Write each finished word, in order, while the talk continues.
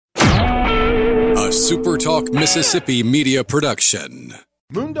SuperTalk Mississippi Media production.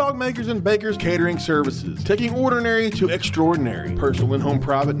 Moondog Makers and Bakers Catering Services, taking ordinary to extraordinary. Personal and home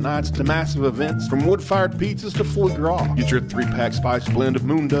private nights to massive events, from wood-fired pizzas to foie gras. Get your 3-pack spice blend of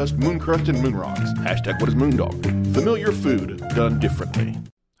moon dust, moon crust, and moon rocks. Hashtag what is Moondog? Familiar food done differently.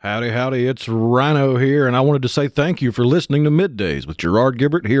 Howdy, it's Rhino here, and I wanted to say thank you for listening to MidDays with Gerard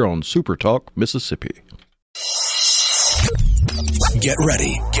Gibert here on SuperTalk Mississippi. Get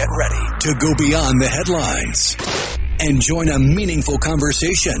ready to go beyond the headlines and join a meaningful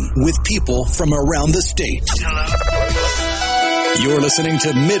conversation with people from around the state. Hello. You're listening to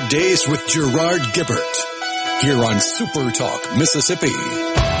MidDays with Gerard Gibert here on SuperTalk Mississippi.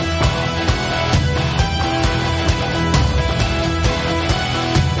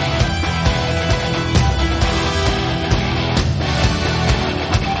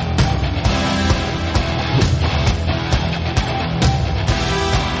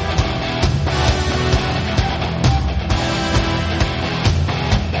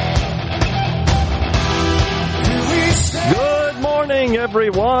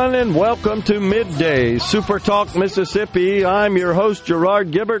 Everyone, and welcome to MidDays, SuperTalk Mississippi. I'm your host,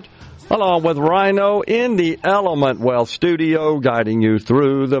 Gerard Gibert, along with Rhino in the Element Wealth studio, guiding you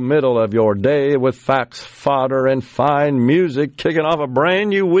through the middle of your day with facts, fodder, and fine music, kicking off a brand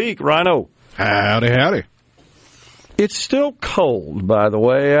new week. Rhino. Howdy. It's still cold, by the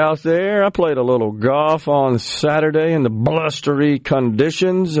way, out there. I played a little golf on Saturday in the blustery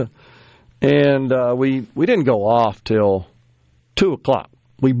conditions, and we didn't go off till 2 o'clock.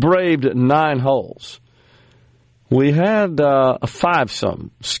 We braved 9 holes. We had a 5-some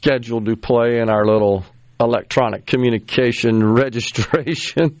scheduled to play in our little electronic communication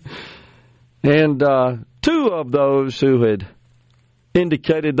registration. And 2 of those who had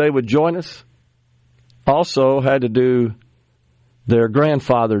indicated they would join us also had to do their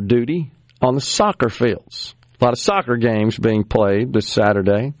grandfather duty on the soccer fields. A lot of soccer games being played this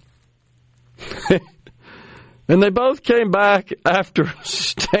Saturday. And they both came back after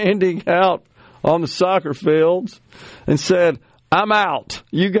standing out on the soccer fields and said, I'm out.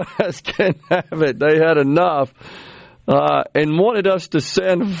 You guys can have it. They had enough and wanted us to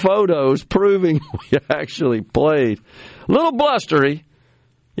send photos proving we actually played. A little blustery.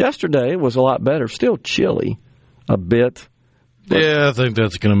 Yesterday was a lot better. Still chilly a bit. Yeah, I think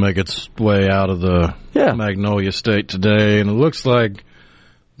that's going to make its way out of the Magnolia State today. And it looks like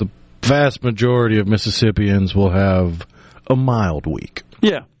vast majority of Mississippians will have a mild week.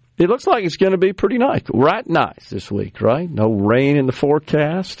 Yeah, it looks like it's going to be pretty nice, right nice this week, right? No rain in the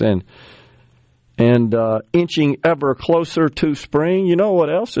forecast and inching ever closer to spring. You know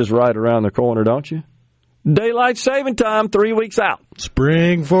what else is right around the corner, don't you? Daylight saving time, 3 weeks out.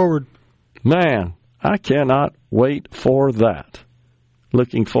 Spring forward. Man, I cannot wait for that.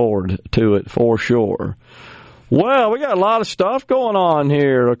 Looking forward to it for sure. Well, we got a lot of stuff going on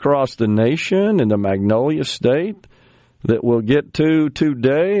here across the nation in the Magnolia State that we'll get to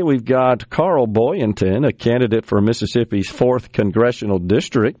today. We've got Carl Boyenton, a candidate for Mississippi's 4th Congressional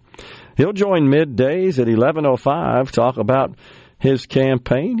District. He'll join MidDays at 11:05, talk about his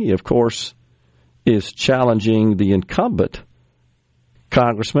campaign. He, of course, is challenging the incumbent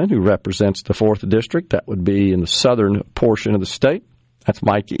congressman who represents the 4th District. That would be in the southern portion of the state. That's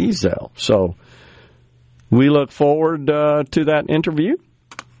Mike Ezell. So we look forward to that interview.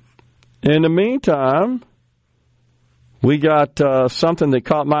 In the meantime, we got something that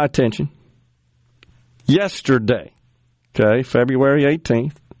caught my attention yesterday, February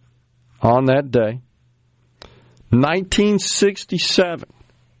 18th, on that day, 1967,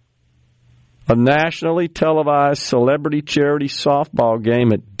 a nationally televised celebrity charity softball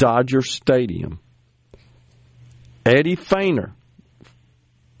game at Dodger Stadium. Eddie Feiner,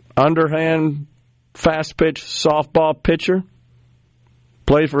 underhand fast-pitch softball pitcher,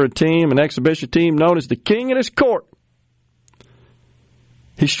 played for an exhibition team known as the King in his Court.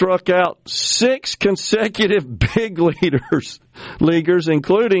 He struck out 6 consecutive big leaguers,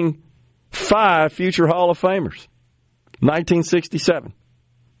 including 5 future Hall of Famers. 1967.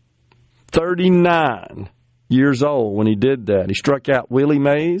 39 years old when he did that. He struck out Willie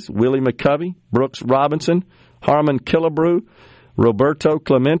Mays, Willie McCovey, Brooks Robinson, Harmon Killebrew, Roberto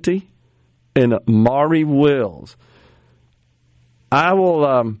Clemente, and Maury Wills.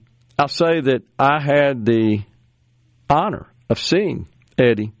 I'll say that I had the honor of seeing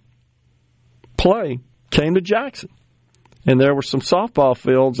Eddie play. Came to Jackson, and there were some softball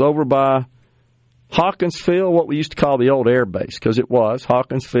fields over by Hawkins Field, what we used to call the old air base, because it was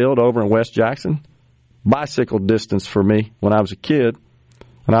Hawkins Field over in West Jackson. Bicycle distance for me when I was a kid.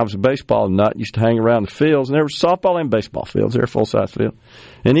 When I was a baseball nut, used to hang around the fields, and there were softball and baseball fields there, full-size field.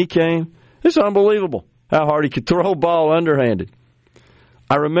 And he came It's unbelievable how hard he could throw a ball underhanded.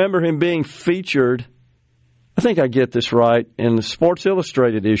 I remember him being featured, I think I get this right, in the Sports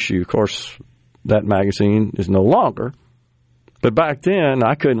Illustrated issue. Of course, that magazine is no longer. But back then,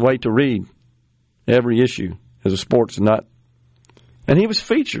 I couldn't wait to read every issue as a sports nut. And he was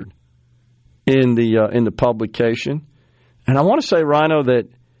featured in the publication. And I want to say, Rhino, that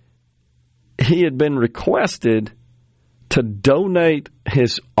he had been requested to donate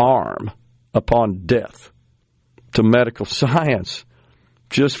his arm upon death to medical science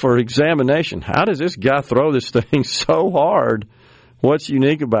just for examination. How does this guy throw this thing so hard? What's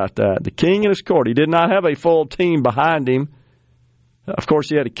unique about that? The king in his court. He did not have a full team behind him. Of course,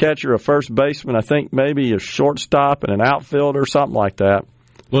 he had a catcher, a first baseman, I think maybe a shortstop and an outfielder or something like that.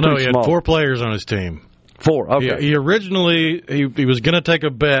 Well, no, he had 4 players on his team. 4, okay. He originally, he was going to take a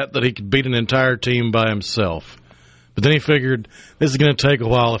bet that he could beat an entire team by himself. But then he figured, this is going to take a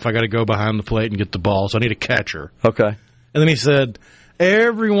while if I got to go behind the plate and get the ball, so I need a catcher. Okay. And then he said,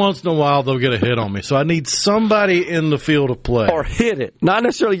 every once in a while they'll get a hit on me, so I need somebody in the field of play. Or hit it. Not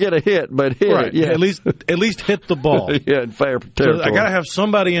necessarily get a hit, but hit it. Yeah. At least hit the ball. Yeah, in fair territory. So I got to have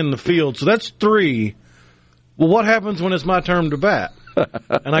somebody in the field, so that's 3. Well, what happens when it's my turn to bat?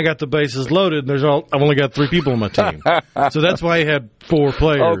 And I got the bases loaded, and I've only got 3 people on my team. So that's why he had 4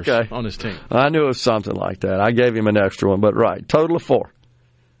 players on his team. I knew it was something like that. I gave him an extra one, but right. Total of 4.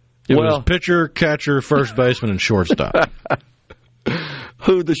 It was pitcher, catcher, first baseman, and shortstop.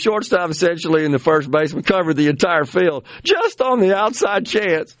 Who the shortstop essentially and the first baseman covered the entire field just on the outside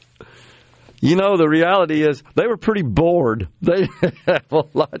chance. You know, the reality is they were pretty bored. They didn't have a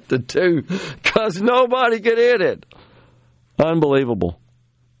lot to do because nobody could hit it. Unbelievable.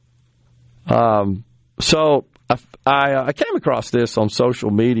 So I came across this on social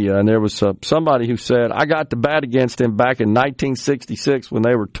media, and there was somebody who said, I got to bat against him back in 1966 when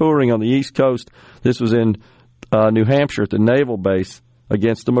they were touring on the East Coast. This was in New Hampshire at the Naval Base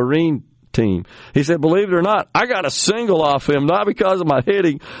against the Marine team. He said, believe it or not, I got a single off him, not because of my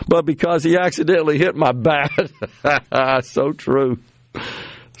hitting, but because he accidentally hit my bat. So true.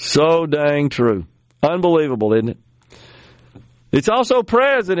 So dang true. Unbelievable, isn't it? It's also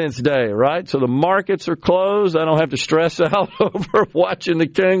President's Day, right? So the markets are closed. I don't have to stress out over watching the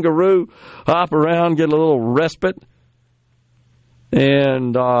kangaroo hop around, get a little respite.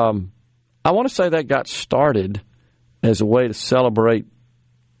 And I want to say that got started as a way to celebrate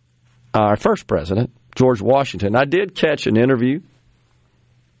our first president, George Washington. I did catch an interview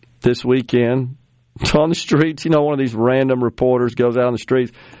this weekend on the streets. You know, one of these random reporters goes out on the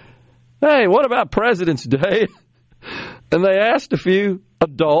streets. Hey, what about President's Day? And they asked a few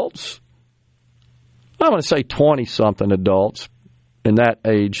adults, I'm going to say 20-something adults in that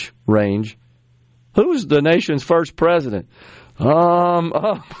age range, who's the nation's first president?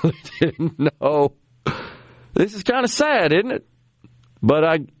 I didn't know. This is kind of sad, isn't it? But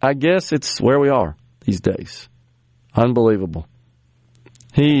I guess it's where we are these days. Unbelievable.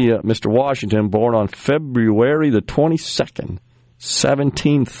 He, Mr. Washington, born on February the 22nd,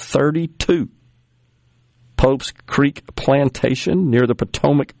 1732. Pope's Creek Plantation near the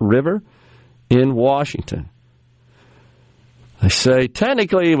Potomac River in Washington. They say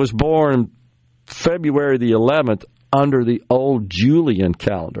technically he was born February the 11th under the old Julian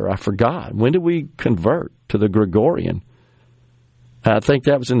calendar. I forgot. When did we convert to the Gregorian? I think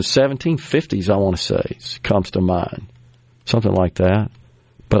that was in the 1750s, I want to say. It comes to mind. Something like that.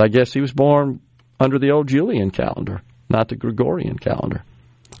 But I guess he was born under the old Julian calendar, not the Gregorian calendar.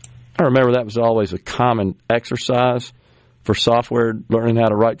 I remember that was always a common exercise for software, learning how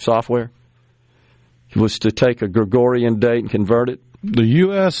to write software. It was to take a Gregorian date and convert it. The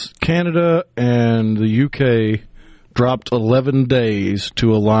U.S., Canada, and the UK dropped 11 days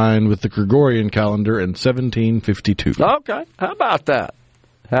to align with the Gregorian calendar in 1752. Okay, how about that?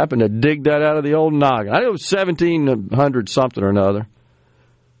 Happened to dig that out of the old noggin. I think it was 1700 something or another.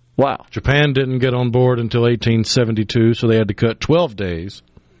 Wow. Japan didn't get on board until 1872, so they had to cut 12 days.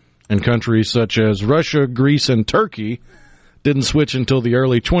 And countries such as Russia, Greece, and Turkey didn't switch until the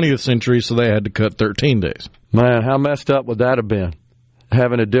early 20th century, so they had to cut 13 days. Man, how messed up would that have been,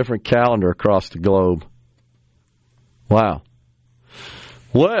 having a different calendar across the globe? Wow.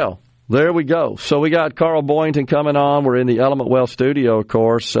 Well, there we go. So we got Carl Boynton coming on. We're in the Element Well studio, of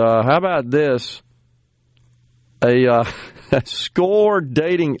course. How about this? A score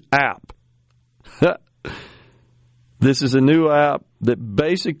dating app. This is a new app that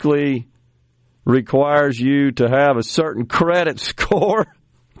basically requires you to have a certain credit score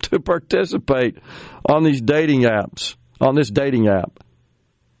to participate on these dating apps, on this dating app.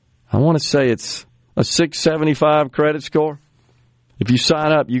 I want to say it's a 675 credit score. If you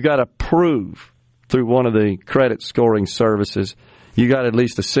sign up, you got to prove through one of the credit scoring services you got at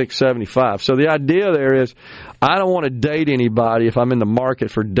least a 675. So the idea there is I don't want to date anybody if I'm in the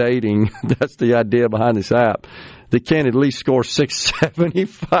market for dating. That's the idea behind this app. They can at least score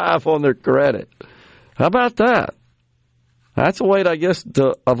 675 on their credit. How about that? That's a way, I guess,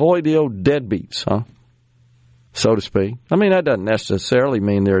 to avoid the old deadbeats, huh? So to speak. I mean, that doesn't necessarily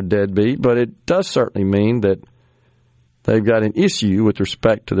mean they're a deadbeat, but it does certainly mean that they've got an issue with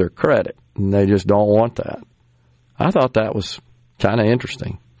respect to their credit, and they just don't want that. I thought that was kind of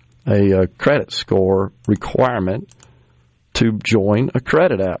interesting. A credit score requirement to join a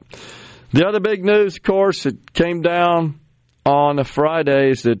credit app. The other big news, of course, it came down on a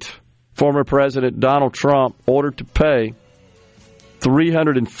Friday is that former President Donald Trump ordered to pay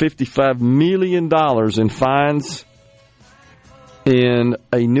 $355 million in fines in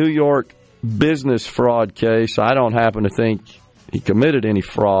a New York business fraud case. I don't happen to think he committed any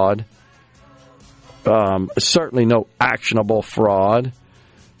fraud. Certainly no actionable fraud.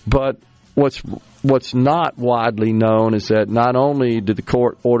 But what's not widely known is that not only did the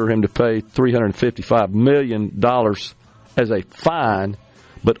court order him to pay $355 million as a fine,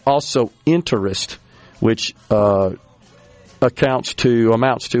 but also interest, which amounts to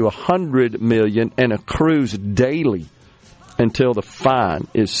 $100 million and accrues daily until the fine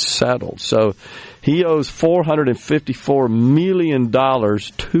is settled. So he owes $454 million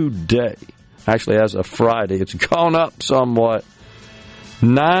today. Actually, as of Friday, it's gone up somewhat.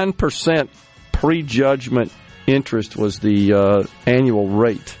 9% prejudgment interest was the annual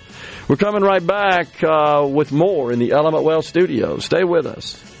rate. We're coming right back with more in the Element Well studios. Stay with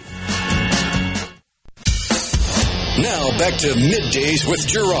us. Now back to Middays with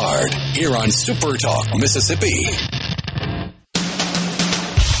Gerard here on SuperTalk Mississippi.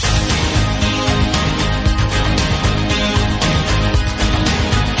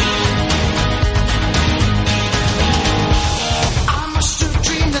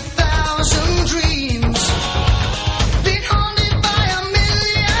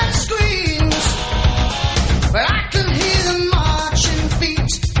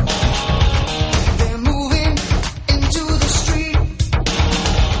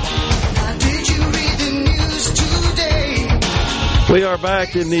 We are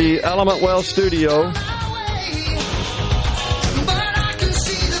back in the Element Well studio.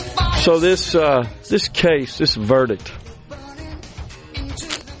 So this case, this verdict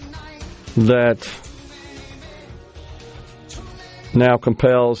that now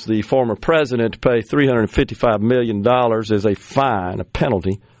compels the former president to pay $355 million as a fine, a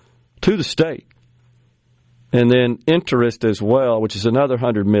penalty, to the state. And then interest as well, which is another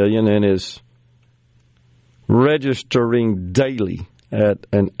 $100 million and is registering daily at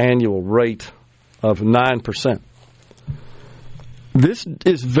an annual rate of 9%. This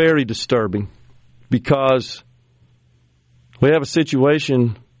is very disturbing because we have a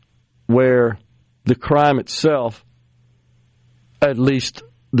situation where the crime itself, at least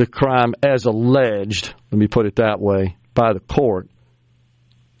the crime as alleged, let me put it that way, by the court,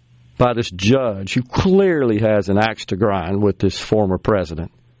 by this judge who clearly has an axe to grind with this former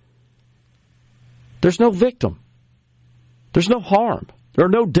president. There's no victim. There's no harm. There are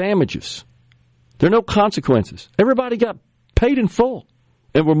no damages. There are no consequences. Everybody got paid in full,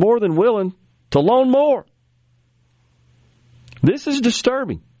 and we're more than willing to loan more. This is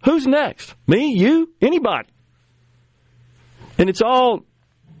disturbing. Who's next? Me? You? Anybody? And it's all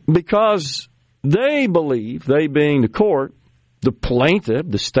because they believe, they being the court, the plaintiff,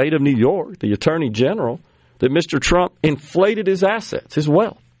 the state of New York, the attorney general, that Mr. Trump inflated his assets, his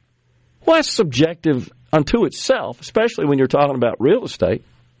wealth. Well, that's subjective unto itself, especially when you're talking about real estate.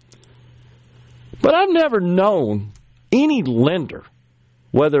 But I've never known any lender,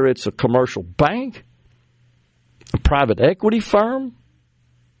 whether it's a commercial bank, a private equity firm,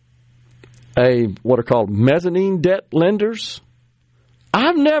 what are called mezzanine debt lenders,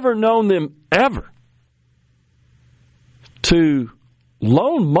 I've never known them ever to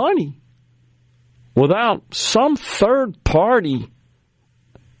loan money without some third party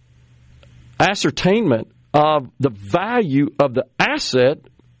ascertainment of the value of the asset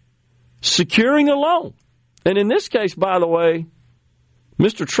securing a loan. And in this case, by the way,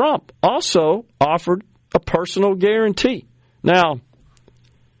 Mr. Trump also offered a personal guarantee. Now,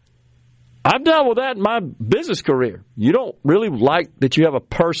 I've dealt with that in my business career. You don't really like that you have a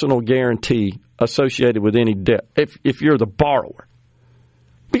personal guarantee associated with any debt if you're the borrower.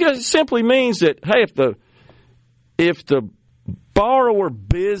 Because it simply means that, hey, if the borrower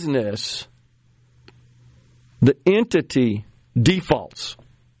business, the entity defaults,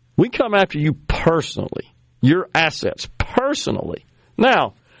 we come after you personally, your assets personally.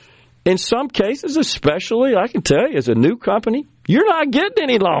 Now, in some cases, especially, I can tell you, as a new company, you're not getting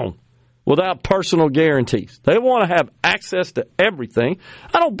any loan without personal guarantees. They want to have access to everything.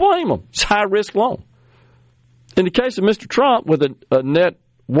 I don't blame them. It's a high-risk loan. In the case of Mr. Trump, with a net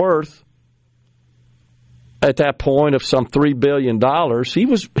worth at that point of some $3 billion,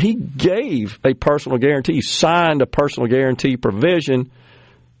 he gave a personal guarantee. He signed a personal guarantee provision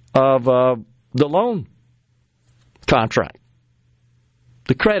of the loan contract.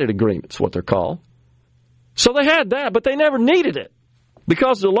 The credit agreement's what they're called. So they had that, but they never needed it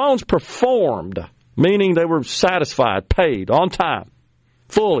because the loans performed, meaning they were satisfied, paid on time,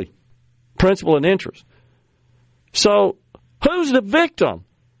 fully, principal and interest. So who's the victim?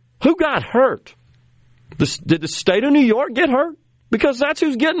 Who got hurt? Did the state of New York get hurt? Because that's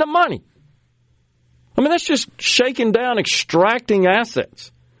who's getting the money. I mean, that's just shaking down, extracting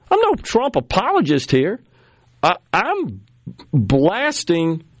assets. I'm no Trump apologist here. I'm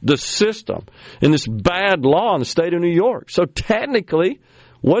blasting the system and this bad law in the state of New York. So technically,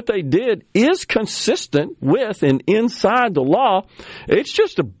 what they did is consistent with and inside the law. It's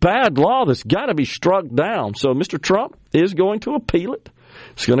just a bad law that's got to be struck down. So Mr. Trump is going to appeal it.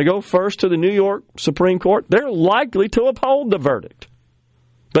 It's going to go first to the New York Supreme Court. They're likely to uphold the verdict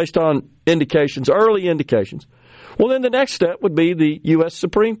based on indications, early indications. Well, then the next step would be the U.S.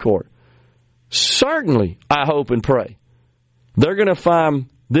 Supreme Court. Certainly, I hope and pray, they're going to find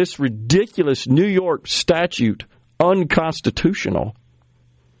this ridiculous New York statute unconstitutional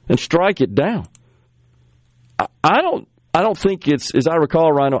and strike it down. I don't think it's, as I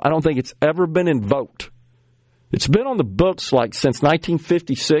recall, Rhino, I don't think it's ever been invoked. It's been on the books like since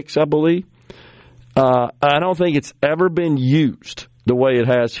 1956, I believe. I don't think it's ever been used the way it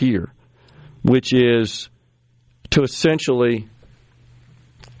has here, which is to essentially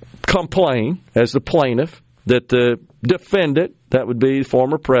complain as the plaintiff that the defendant, that would be the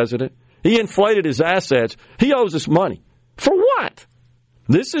former president, he inflated his assets. He owes us money. For what?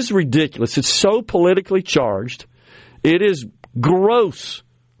 This is ridiculous. It's so politically charged. It is gross,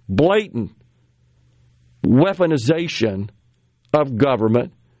 blatant weaponization of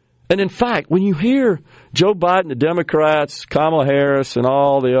government. And in fact, when you hear Joe Biden, the Democrats, Kamala Harris, and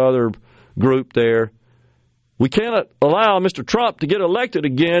all the other group there, we cannot allow Mr. Trump to get elected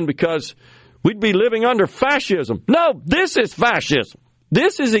again because we'd be living under fascism. No, this is fascism.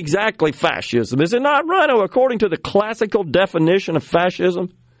 This is exactly fascism. Is it not, Rhino, according to the classical definition of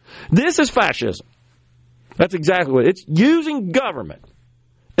fascism? This is fascism. That's exactly what it is. It's using government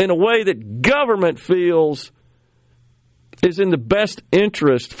in a way that government feels is in the best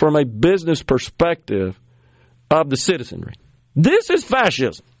interest from a business perspective of the citizenry. This is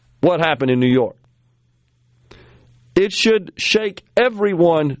fascism, what happened in New York. It should shake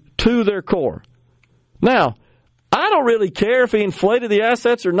everyone to their core. Now, I don't really care if he inflated the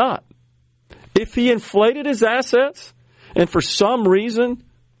assets or not. If he inflated his assets and for some reason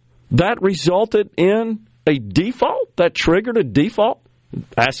that resulted in a default, that triggered a default,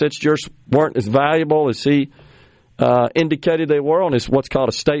 assets just weren't as valuable as he indicated they were on his what's called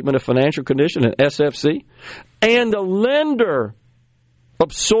a statement of financial condition, an SFC, and the lender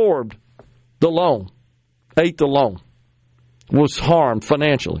absorbed the loan, ate the loan, was harmed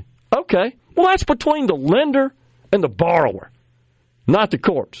financially. Okay, well, that's between the lender and the borrower, not the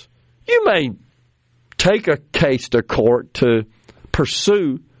courts. You may take a case to court to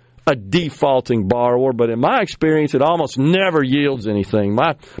pursue a defaulting borrower, but in my experience, it almost never yields anything.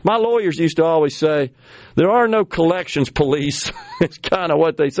 My lawyers used to always say, there are no collections police. It's kind of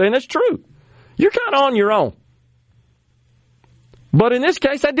what they say, and that's true. You're kind of on your own. But in this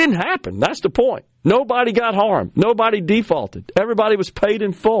case, that didn't happen. That's the point. Nobody got harmed. Nobody defaulted. Everybody was paid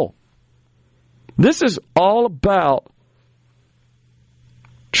in full. This is all about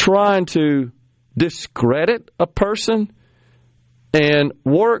trying to discredit a person and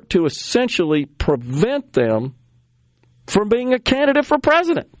work to essentially prevent them from being a candidate for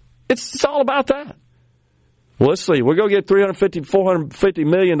president. It's all about that. Well, let's see. We're going to get $450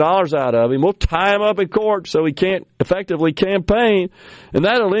 million out of him. We'll tie him up in court so he can't effectively campaign, and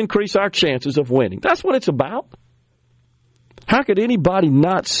that'll increase our chances of winning. That's what it's about. How could anybody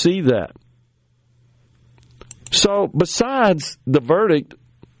not see that? So besides the verdict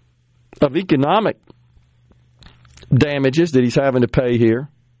of economic damages that he's having to pay here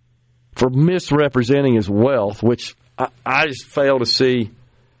for misrepresenting his wealth, which I just fail to see,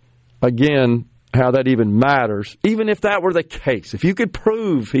 again, how that even matters, even if that were the case. If you could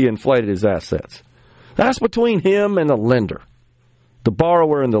prove he inflated his assets, that's between him and the lender, the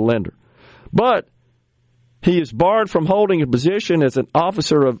borrower and the lender. But He is barred from holding a position as an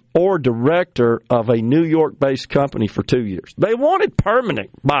officer of or director of a New York-based company for 2 years. They wanted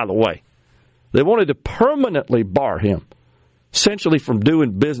permanent, by the way. They wanted to permanently bar him, essentially from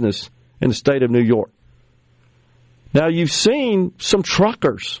doing business in the state of New York. Now, you've seen some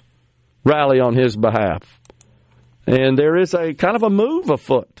truckers rally on his behalf, and there is a kind of a move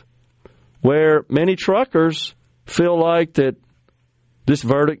afoot where many truckers feel like that this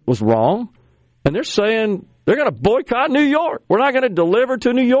verdict was wrong, and they're saying they're going to boycott New York. We're not going to deliver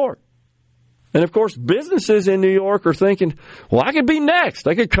to New York. And, of course, businesses in New York are thinking, well, I could be next.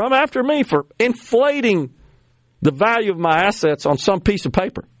 They could come after me for inflating the value of my assets on some piece of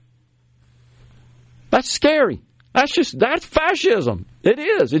paper. That's scary. That's fascism. It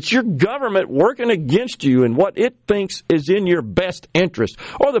is. It's your government working against you and what it thinks is in your best interest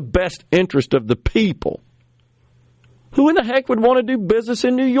or the best interest of the people. Who in the heck would want to do business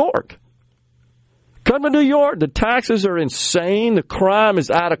in New York? Come to New York, the taxes are insane. The crime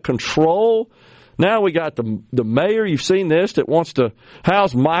is out of control. Now we got the mayor, you've seen this, that wants to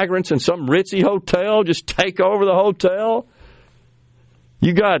house migrants in some ritzy hotel, just take over the hotel.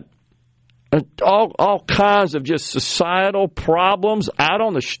 You got all kinds of just societal problems out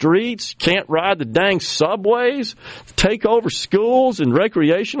on the streets. Can't ride the dang subways. Take over schools and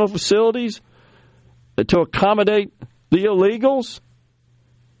recreational facilities to accommodate the illegals.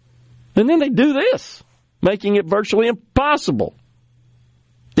 And then they do this, making it virtually impossible.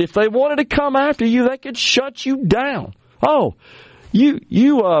 If they wanted to come after you, they could shut you down. Oh,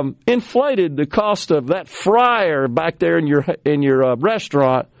 you inflated the cost of that fryer back there in your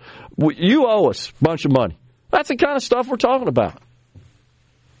restaurant. You owe us a bunch of money. That's the kind of stuff we're talking about.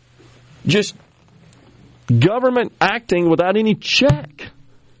 Just government acting without any check.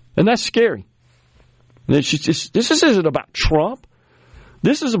 And that's scary. And this isn't about Trump.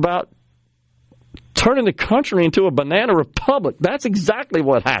 This is about turning the country into a banana republic. That's exactly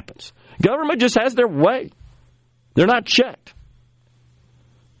what happens. Government just has their way. They're not checked.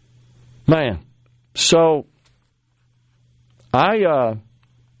 Man, so I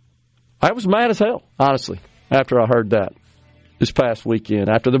was mad as hell, honestly, after I heard that this past weekend.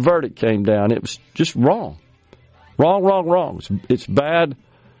 After the verdict came down, it was just wrong. Wrong. It's bad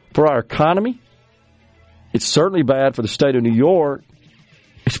for our economy. It's certainly bad for the state of New York.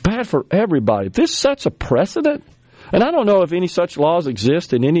 It's bad for everybody. This sets a precedent. And I don't know if any such laws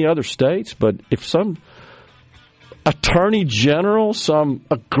exist in any other states, but if some attorney general, some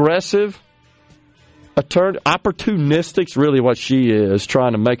aggressive attorney, opportunistic's really what she is,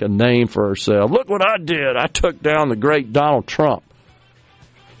 trying to make a name for herself. Look what I did. I took down the great Donald Trump.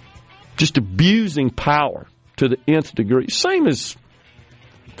 Just abusing power to the nth degree. Same as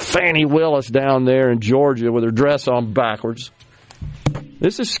Fannie Willis down there in Georgia with her dress on backwards.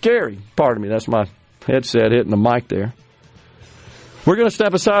 This is scary. Pardon me, that's my headset hitting the mic there. We're going to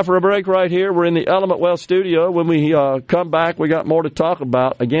step aside for a break right here. We're in the Element Well studio. When we come back, we got more to talk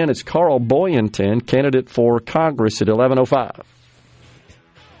about. Again, it's Carl Boyenton, candidate for Congress at 11:05.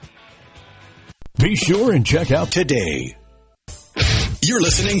 Be sure and check out today. You're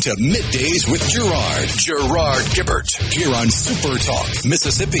listening to Middays with Gerard Gibert, here on SuperTalk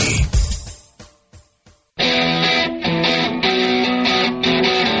Mississippi.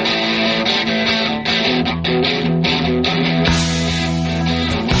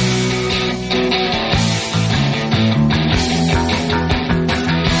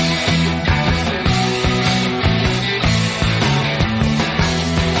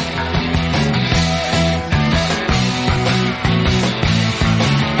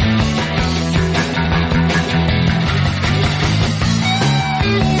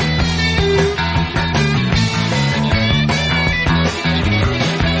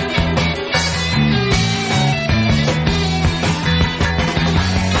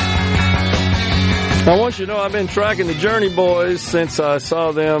 I want you to know I've been tracking the Journey Boys since I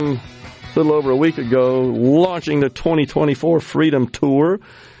saw them a little over a week ago launching the 2024 Freedom Tour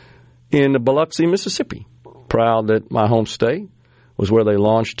in Biloxi, Mississippi. Proud that my home state was where they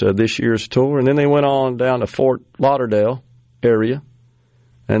launched this year's tour. And then they went on down to Fort Lauderdale area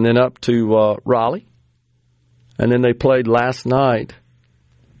and then up to Raleigh. And then they played last night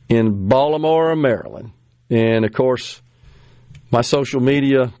in Baltimore, Maryland. And, of course, my social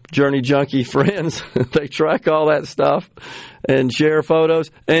media Journey Junkie friends, they track all that stuff and share photos.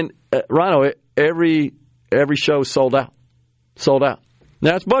 And, Rhino, every show is sold out. Sold out.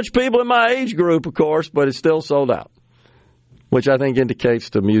 Now, it's a bunch of people in my age group, of course, but it's still sold out, which I think indicates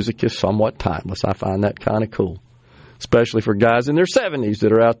the music is somewhat timeless. I find that kind of cool, especially for guys in their 70s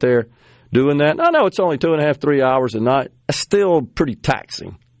that are out there doing that. And I know it's only 2.5, 3 hours a night. It's still pretty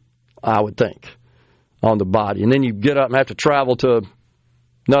taxing, I would think. on the body. And then you get up and have to travel to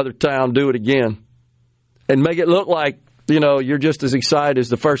another town, do it again, and make it look like, you're just as excited as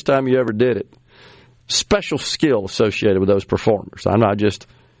the first time you ever did it. Special skill associated with those performers. I'm not just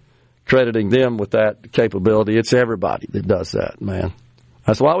crediting them with that capability. It's everybody that does that, man.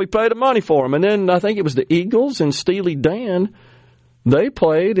 That's why we pay the money for them. And then I think it was the Eagles and Steely Dan. They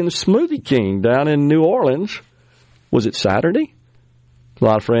played in the Smoothie King down in New Orleans. Was it Saturday? A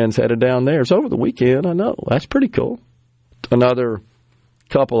lot of friends headed down there. It's over the weekend, I know. That's pretty cool. Another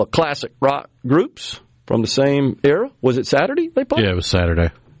couple of classic rock groups from the same era. Was it Saturday they played? Yeah, it was Saturday.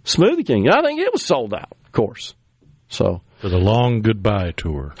 Smoothie King. I think it was sold out, of course. So for the long goodbye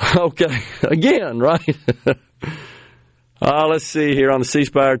tour. Okay. Again, right? Let's see here on the C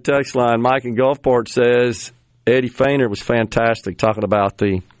Spire text line. Mike in Gulfport says Eddie Feiner was fantastic talking about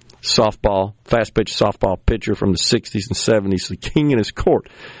the fast-pitch softball pitcher from the 60s and 70s, the king in his court.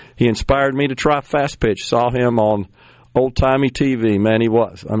 He inspired me to try fast pitch. Saw him on old-timey TV. Man, he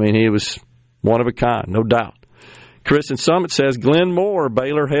was. I mean, he was one of a kind, no doubt. Chris in Summit says Glenn Moore,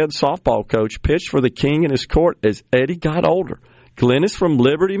 Baylor head softball coach, pitched for the king in his court as Eddie got older. Glenn is from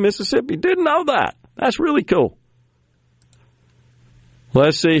Liberty, Mississippi. Didn't know that. That's really cool.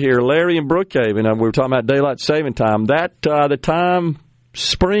 Let's see here. Larry in Brookhaven, we were talking about daylight saving time. The time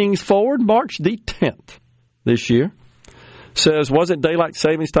springs forward March the 10th this year. Says, wasn't daylight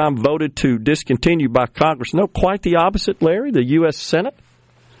savings time voted to discontinue by Congress? No, quite the opposite, Larry. The U.S. Senate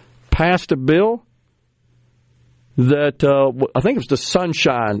passed a bill that I think it was the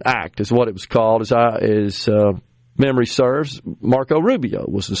Sunshine Act is what it was called, as memory serves. Marco Rubio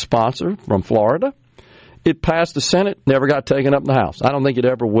was the sponsor from Florida. It passed the Senate, never got taken up in the House. I don't think it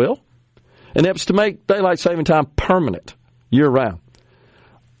ever will. And it was to make daylight saving time permanent, year-round.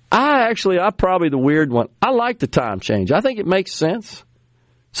 I'm probably the weird one. I like the time change. I think it makes sense.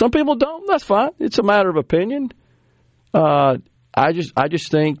 Some people don't. That's fine. It's a matter of opinion. I just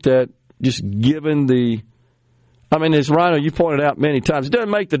think that just given as Rhino, you pointed out many times, it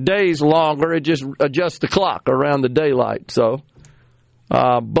doesn't make the days longer. It just adjusts the clock around the daylight. So,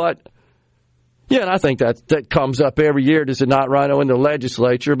 but yeah, and I think that comes up every year, does it not, Rhino, in the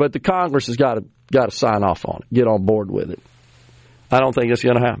legislature? But the Congress has got to sign off on it, get on board with it. I don't think it's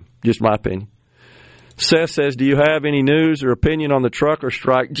going to happen. Just my opinion. Seth says, do you have any news or opinion on the trucker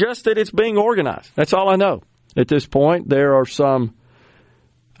strike? Just that it's being organized. That's all I know. At this point, there are some,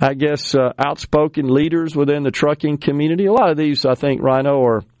 outspoken leaders within the trucking community. A lot of these, I think,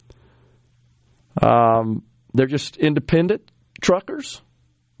 Rhino, they're just independent truckers.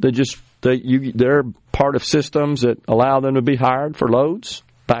 They're part of systems that allow them to be hired for loads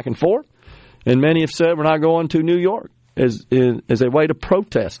back and forth. And many have said, we're not going to New York as a way to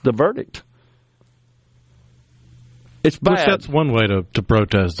protest the verdict. It's bad. Which that's one way to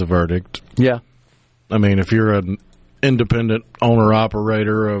protest the verdict. Yeah. I mean, if you're an independent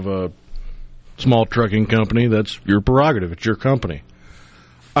owner-operator of a small trucking company, that's your prerogative. It's your company.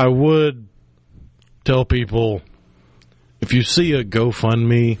 I would tell people, if you see a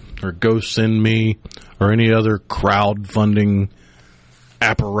GoFundMe or GoSendMe or any other crowdfunding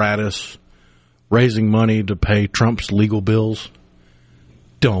apparatus raising money to pay Trump's legal bills,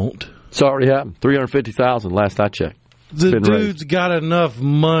 don't. It's already happened. $350,000 last I checked. The dude's got enough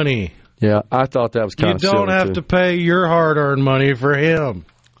money. Yeah, I thought that was kind of silly. You don't have to pay your hard-earned money for him.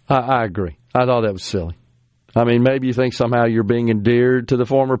 I agree. I thought that was silly. I mean, maybe you think somehow you're being endeared to the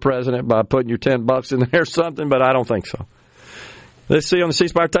former president by putting your $10 in there or something, but I don't think so. Let's see on the C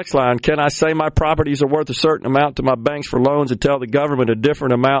Spire text line. Can I say my properties are worth a certain amount to my banks for loans and tell the government a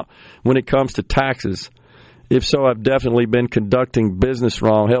different amount when it comes to taxes? If so, I've definitely been conducting business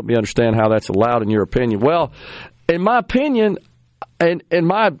wrong. Help me understand how that's allowed in your opinion. Well, in my opinion, and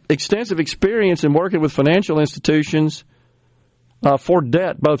my extensive experience in working with financial institutions for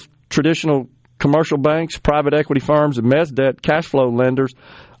debt, both traditional commercial banks, private equity firms, and mezz debt, cash flow lenders,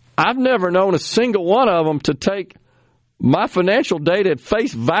 I've never known a single one of them to take my financial data at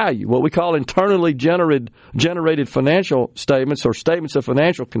face value, what we call internally generated financial statements or statements of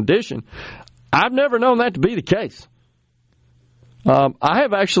financial condition. I've never known that to be the case. I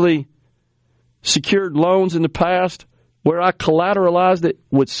have actually secured loans in the past where I collateralized it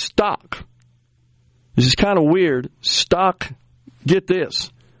with stock. This is kind of weird. Stock, get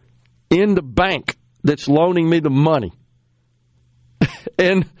this, in the bank that's loaning me the money.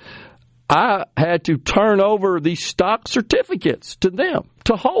 And I had to turn over these stock certificates to them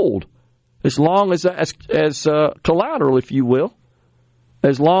to hold as long as collateral, if you will,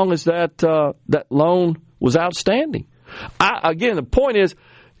 as long as that loan was outstanding. Again, the point is,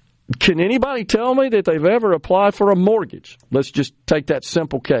 can anybody tell me that they've ever applied for a mortgage? Let's just take that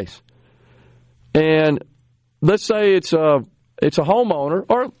simple case. And let's say it's a homeowner,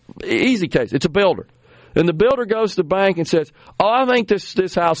 or easy case, it's a builder. And the builder goes to the bank and says, I think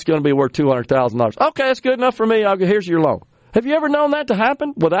this house is going to be worth $200,000. Okay, that's good enough for me. Here's your loan. Have you ever known that to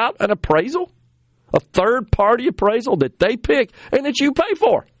happen without an appraisal? A third-party appraisal that they pick and that you pay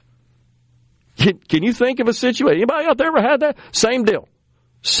for? Can you think of a situation? Anybody out there ever had that? Same deal.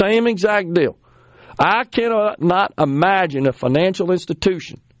 Same exact deal. I cannot not imagine a financial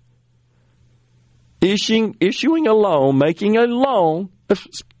institution issuing a loan, making a loan,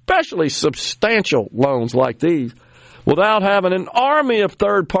 especially substantial loans like these, without having an army of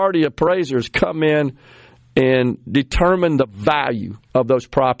third-party appraisers come in and determine the value of those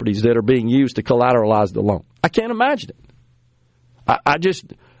properties that are being used to collateralize the loan. I can't imagine it. I'm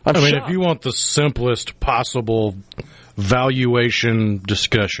shocked. If you want the simplest possible valuation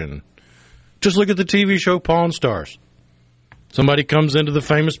discussion, just look at the TV show Pawn Stars. Somebody comes into the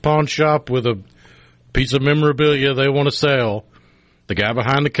famous pawn shop with a piece of memorabilia they want to sell. The guy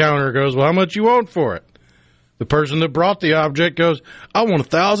behind the counter goes, well, how much you want for it? The person that brought the object goes, I want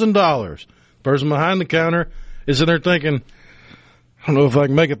 $1,000. The person behind the counter is in there thinking, I don't know if I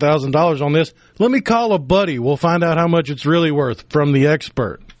can make $1,000 on this. Let me call a buddy. We'll find out how much it's really worth from the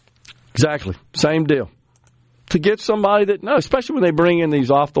expert. Exactly. Same deal. To get somebody that knows, especially when they bring in these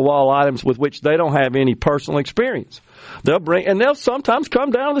off-the-wall items with which they don't have any personal experience. They'll sometimes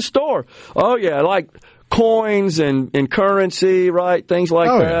come down to the store. Oh, yeah, like coins and currency, right? Things like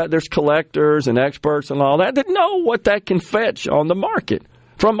that. Yeah. There's collectors and experts and all that know what that can fetch on the market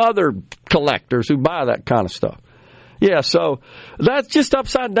from other collectors who buy that kind of stuff. Yeah, so that's just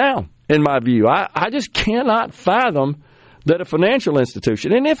upside down in my view. I just cannot fathom that a financial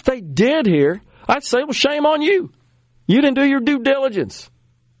institution, and if they did here, I'd say, well, shame on you. You didn't do your due diligence.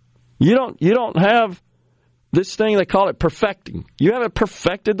 You don't have this thing, they call it perfecting. You haven't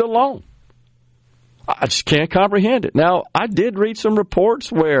perfected the loan. I just can't comprehend it. Now, I did read some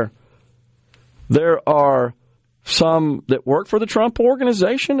reports where there are some that work for the Trump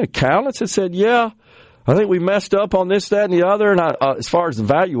organization, accountants that said, yeah, I think we messed up on this, that, and the other. And as far as the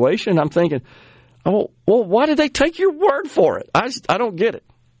valuation, I'm thinking, oh, well, why did they take your word for it? I don't get it.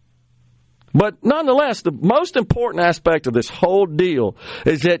 But nonetheless, the most important aspect of this whole deal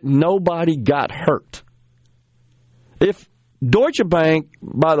is that nobody got hurt. If Deutsche Bank,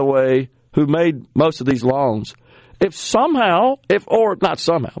 by the way, who made most of these loans, if Mr.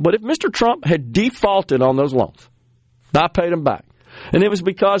 Trump had defaulted on those loans, not paid them back, and it was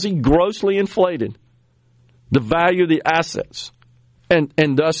because he grossly inflated the value of the assets, and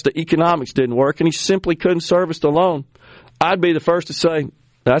thus the economics didn't work, and he simply couldn't service the loan, I'd be the first to say,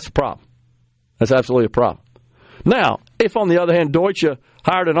 that's a problem. That's absolutely a problem. Now, if on the other hand, Deutsche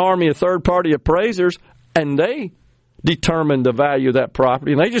hired an army of third-party appraisers, and they determined the value of that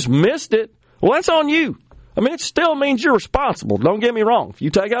property, and they just missed it, well, that's on you. I mean, it still means you're responsible. Don't get me wrong. If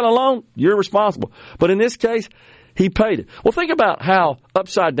you take out a loan, you're responsible. But in this case, he paid it. Well, think about how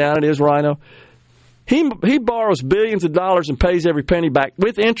upside down it is, Rhino. He borrows billions of dollars and pays every penny back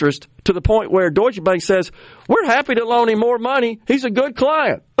with interest to the point where Deutsche Bank says, we're happy to loan him more money. He's a good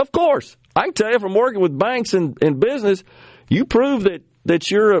client. Of course. I can tell you from working with banks and business, you prove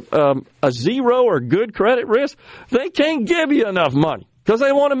that you're a zero or good credit risk, they can't give you enough money because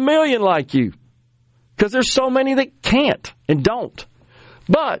they want 1 million like you. Because there's so many that can't and don't.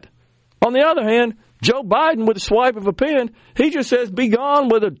 But, on the other hand, Joe Biden, with a swipe of a pen, he just says, be gone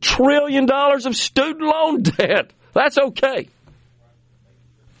with $1 trillion of student loan debt. That's okay.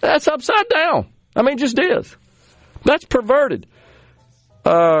 That's upside down. I mean, it just is. That's perverted.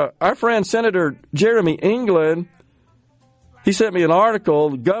 Our friend Senator Jeremy England, he sent me an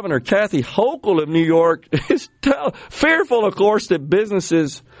article. Governor Kathy Hochul of New York is fearful, of course, that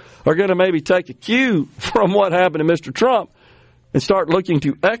businesses are going to maybe take a cue from what happened to Mr. Trump and start looking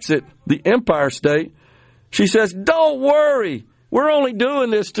to exit the Empire State. She says, don't worry, we're only doing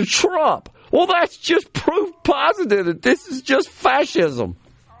this to Trump. Well, that's just proof positive that this is just fascism,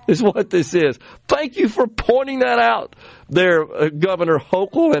 is what this is. Thank you for pointing that out there, Governor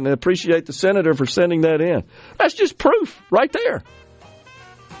Hochul, and I appreciate the senator for sending that in. That's just proof right there.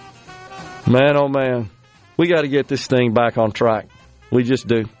 Man, oh man, we got to get this thing back on track. We just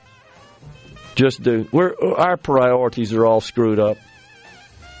do. Just do. Our priorities are all screwed up.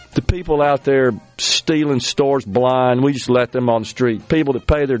 The people out there stealing stores blind, we just let them on the street. People that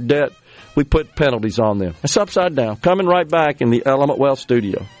pay their debt, we put penalties on them. It's upside down. Coming right back in the Element Wealth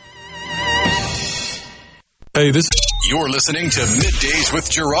studio. Hey, You're listening to Middays with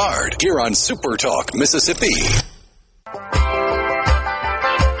Gerard here on SuperTalk Mississippi.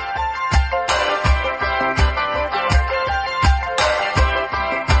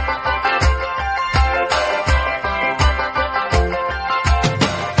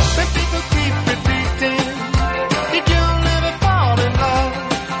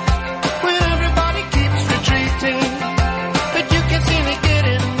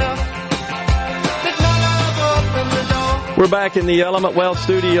 We're back in the Element Wealth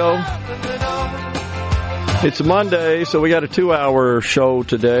studio. It's Monday, so we got a 2-hour show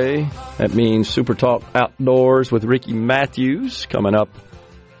today. That means Super Talk Outdoors with Ricky Matthews coming up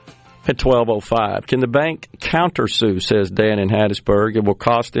at 12:05. Can the bank countersue, says Dan in Hattiesburg? It will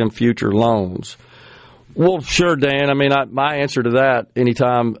cost them future loans. Well, sure, Dan. I mean, my answer to that,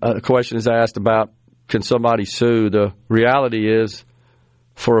 anytime a question is asked about can somebody sue, the reality is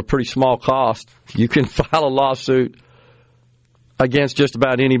for a pretty small cost, you can file a lawsuit against just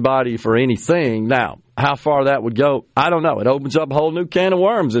about anybody for anything. Now, how far that would go, I don't know. It opens up a whole new can of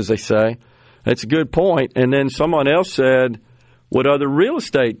worms, as they say. That's a good point. And then someone else said, would other real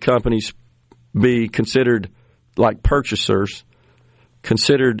estate companies be considered, like purchasers,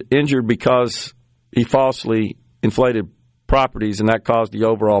 considered injured because he falsely inflated properties and that caused the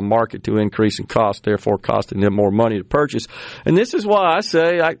overall market to increase in cost, therefore costing them more money to purchase? And this is why I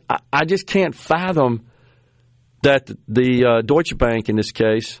say I just can't fathom that the Deutsche Bank, in this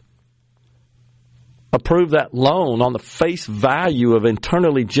case, approved that loan on the face value of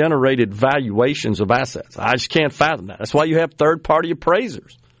internally generated valuations of assets. I just can't fathom that. That's why you have third-party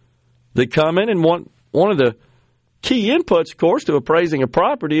appraisers. They come in and one of the key inputs, of course, to appraising a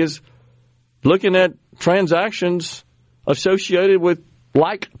property is looking at transactions associated with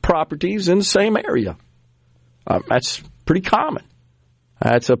like properties in the same area. That's pretty common.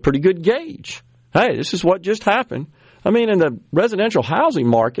 That's a pretty good gauge. Hey, this is what just happened. I mean, in the residential housing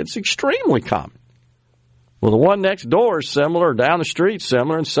market, it's extremely common. Well, the one next door is similar, down the street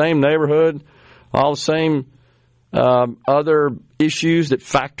similar, in the same neighborhood, all the same other issues that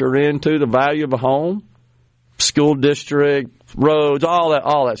factor into the value of a home, school district, roads, all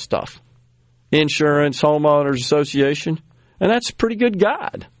that stuff, insurance, homeowners association, and that's a pretty good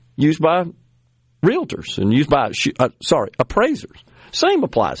guide used by realtors and used by appraisers. Same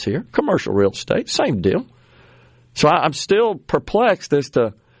applies here, commercial real estate, same deal. So I'm still perplexed as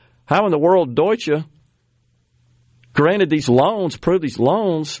to how in the world Deutsche granted these loans, approved these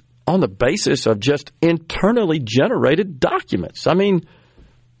loans on the basis of just internally generated documents. I mean,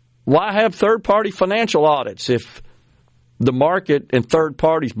 why have third-party financial audits if the market and third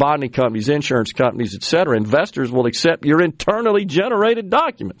parties, bonding companies, insurance companies, et cetera, investors will accept your internally generated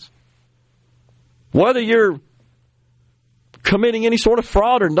documents? Whether you're committing any sort of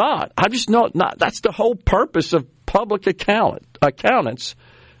fraud or not, I just know not. That's the whole purpose of public accountants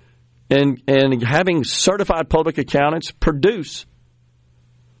and having certified public accountants produce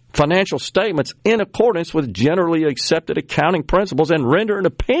financial statements in accordance with generally accepted accounting principles and render an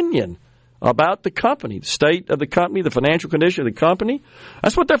opinion about the company, the state of the company, the financial condition of the company.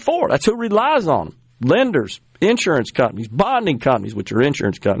 That's what they're for. That's who relies on them. Lenders, insurance companies, bonding companies, which are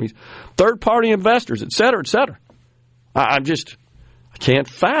insurance companies, third-party investors, et cetera, et cetera. I can't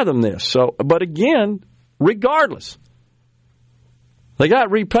fathom this. So, but again, regardless, they got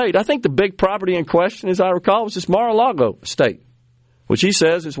repaid. I think the big property in question, as I recall, was this Mar-a-Lago estate, which he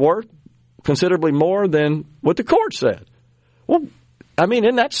says is worth considerably more than what the court said. Well, I mean,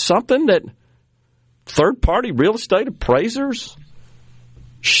 isn't that something that third-party real estate appraisers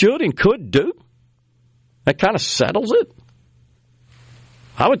should and could do? That kind of settles it?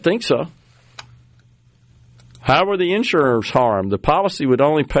 I would think so. How were the insurers harmed? The policy would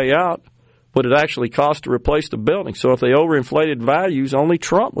only pay out what it actually cost to replace the building. So if they overinflated values, only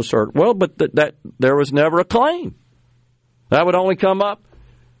Trump was hurt. Well, but that there was never a claim. That would only come up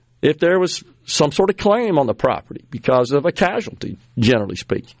if there was some sort of claim on the property because of a casualty, generally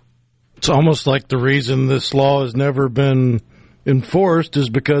speaking. It's almost like the reason this law has never been enforced is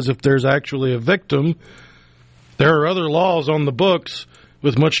because if there's actually a victim, there are other laws on the books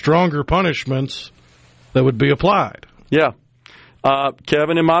with much stronger punishments that would be applied. Yeah.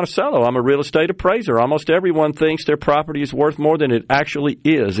 Kevin in Monticello, I'm a real estate appraiser. Almost everyone thinks their property is worth more than it actually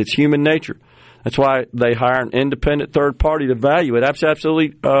is. It's human nature. That's why they hire an independent third party to value it. That's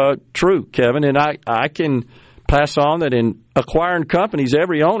absolutely true, Kevin. And I can pass on that in acquiring companies,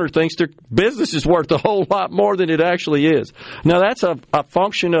 every owner thinks their business is worth a whole lot more than it actually is. Now, that's a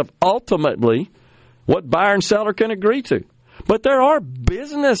function of ultimately what buyer and seller can agree to. But there are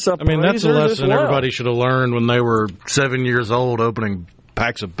business appraisers. I mean, that's a lesson everybody should have learned when they were 7 years old opening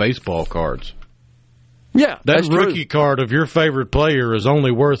packs of baseball cards. Yeah, that rookie card of your favorite player is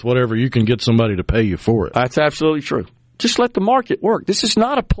only worth whatever you can get somebody to pay you for it. That's absolutely true. Just let the market work. This is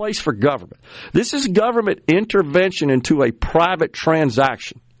not a place for government. This is government intervention into a private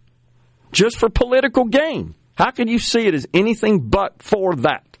transaction just for political gain. How can you see it as anything but for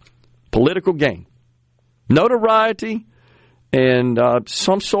that? Political gain. Notoriety and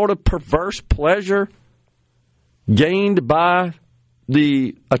some sort of perverse pleasure gained by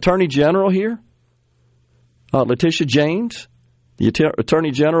the Attorney General here. Letitia James, the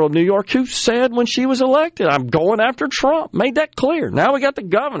Attorney General of New York, who said when she was elected, I'm going after Trump, made that clear. Now we got the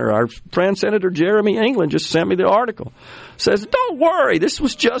governor. Our friend Senator Jeremy England just sent me the article. Says, don't worry, this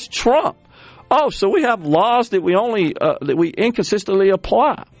was just Trump. Oh, so we have laws that we only that we inconsistently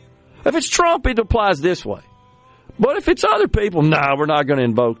apply. If it's Trump, it applies this way. But if it's other people, we're not going to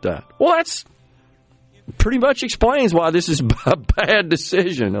invoke that. Well, that's pretty much explains why this is a bad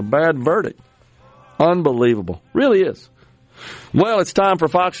decision, a bad verdict. Unbelievable. Really is. Well, it's time for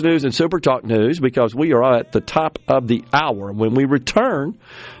Fox News and SuperTalk News because we are at the top of the hour. When we return,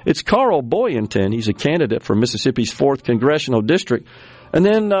 it's Carl Boyenton. He's a candidate for Mississippi's 4th Congressional District. And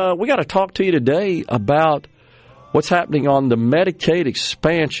then we got to talk to you today about what's happening on the Medicaid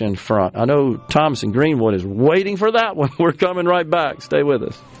expansion front. I know Thomas and Greenwood is waiting for that one. We're coming right back. Stay with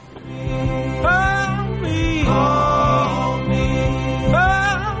us.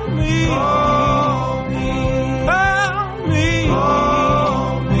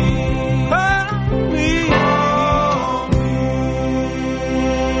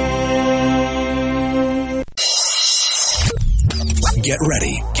 Get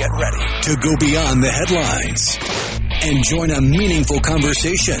ready to go beyond the headlines and join a meaningful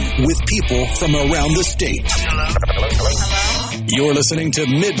conversation with people from around the state. Hello? You're listening to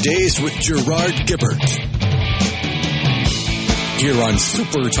MidDays with Gerard Gibert here on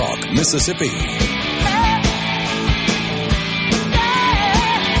SuperTalk Mississippi.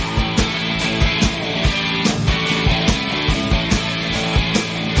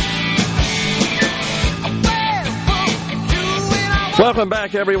 Welcome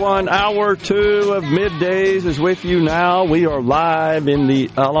back, everyone. Hour 2 of MidDays is with you now. We are live in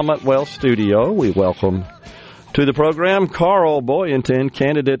the Element Wealth studio. We welcome to the program Carl Boyenton,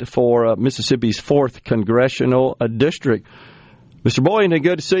 candidate for Mississippi's 4th Congressional District. Mr. Boyenton,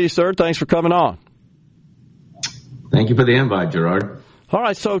 good to see you, sir. Thanks for coming on. Thank you for the invite, Gerard. All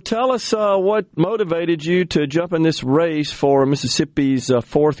right, so tell us what motivated you to jump in this race for Mississippi's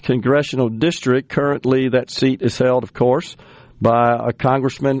 4th Congressional District. Currently, that seat is held, of course, by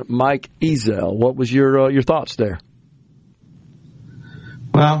Congressman Mike Ezell. What was your thoughts there?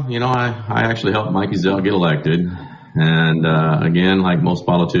 Well, I actually helped Mike Ezell get elected. And, again, like most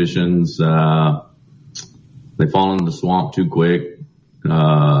politicians, they fall into the swamp too quick.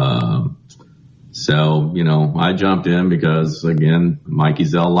 So, I jumped in because, again, Mike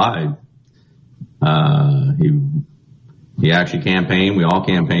Ezell lied. He actually campaigned. We all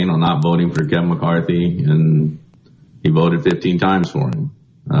campaigned on not voting for Kevin McCarthy, and he voted 15 times for him.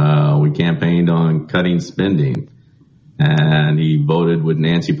 We campaigned on cutting spending, and he voted with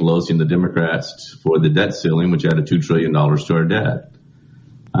Nancy Pelosi and the Democrats for the debt ceiling, which added $2 trillion to our debt.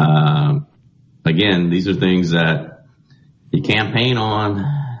 Again, these are things that you campaign on,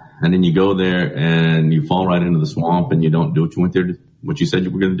 and then you go there and you fall right into the swamp and you don't do what you said you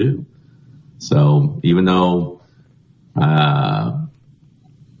were going to do. So even though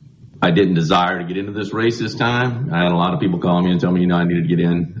I didn't desire to get into this race this time, I had a lot of people call me and tell me, I needed to get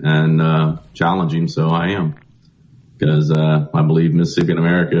in and challenge him, so I am. Because I believe Mississippi and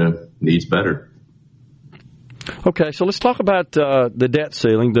America needs better. Okay, so let's talk about the debt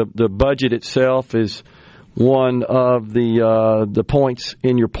ceiling. The budget itself is one of the points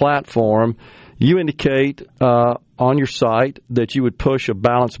in your platform. You indicate on your site that you would push a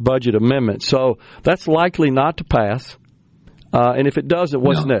balanced budget amendment. So that's likely not to pass. And if it doesn't,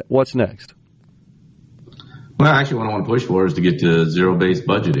 what's next? Well, actually, what I want to push for is to get to zero-based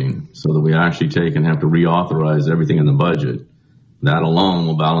budgeting so that we actually take and have to reauthorize everything in the budget. That alone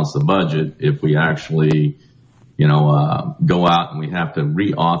will balance the budget. If we actually, go out and we have to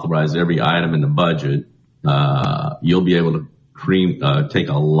reauthorize every item in the budget, you'll be able to take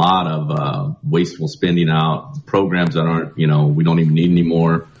a lot of wasteful spending out, programs that aren't, we don't even need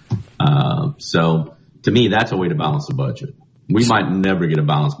anymore. So to me, that's a way to balance the budget. We might never get a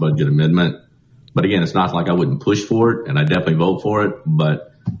balanced budget amendment, but again, it's not like I wouldn't push for it, and I definitely vote for it,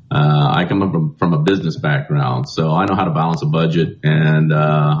 but I come up from a business background, so I know how to balance a budget, and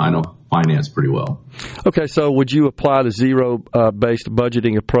I know finance pretty well. Okay, so would you apply the zero-based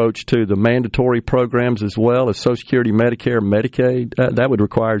budgeting approach to the mandatory programs as well as Social Security, Medicare, Medicaid? That would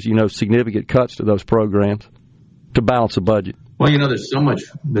require, significant cuts to those programs to balance the budget. Well, there's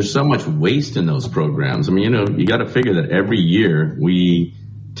so much waste in those programs. I mean, you got to figure that every year we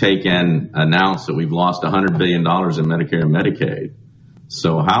take and announce that we've lost $100 billion in Medicare and Medicaid.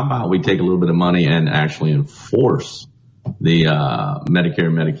 So how about we take a little bit of money and actually enforce the Medicare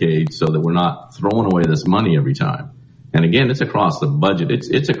and Medicaid so that we're not throwing away this money every time? And again, it's across the budget.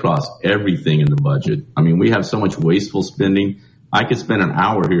 It's across everything in the budget. I mean, we have so much wasteful spending. I could spend an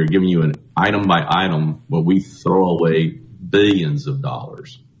hour here giving you an item by item where we throw away billions of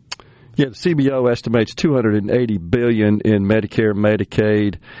dollars. Yeah, the CBO estimates $280 billion in Medicare,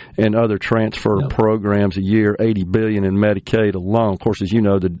 Medicaid, and other transfer programs a year. $80 billion in Medicaid alone. Of course, as you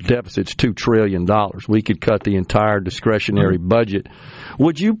know, the deficit's $2 trillion. We could cut the entire discretionary budget.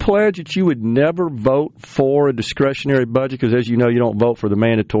 Would you pledge that you would never vote for a discretionary budget? Because as you know, you don't vote for the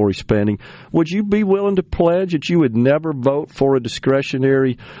mandatory spending. Would you be willing to pledge that you would never vote for a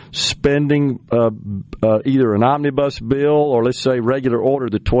discretionary spending, either an omnibus bill or, let's say, regular order,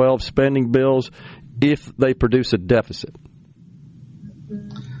 the 12 spending bills, if they produce a deficit?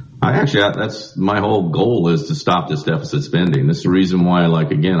 That's my whole goal, is to stop this deficit spending. This is the reason why,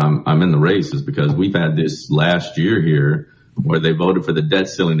 I'm in the race, is because we've had this last year here where they voted for the debt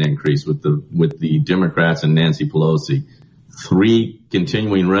ceiling increase with the Democrats and Nancy Pelosi. 3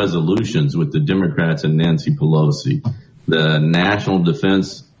 continuing resolutions with the Democrats and Nancy Pelosi. The National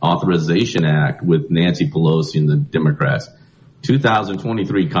Defense Authorization Act with Nancy Pelosi and the Democrats.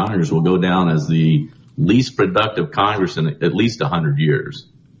 2023 Congress will go down as the least productive Congress in at least 100 years.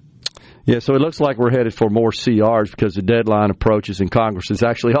 Yeah, so it looks like we're headed for more CRs because the deadline approaches and Congress is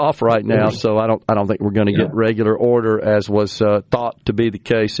actually off right now. So I don't think we're going to get regular order, as was thought to be the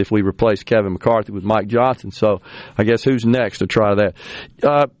case if we replace Kevin McCarthy with Mike Johnson. So I guess who's next to try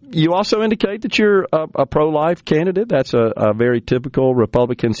that? You also indicate that you're a pro-life candidate. That's a very typical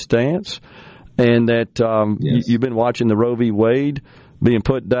Republican stance, and that you've been watching the Roe v. Wade being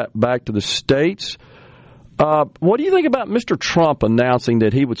put back to the states. What do you think about Mr. Trump announcing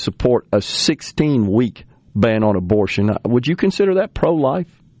that he would support a 16-week ban on abortion? Would you consider that pro-life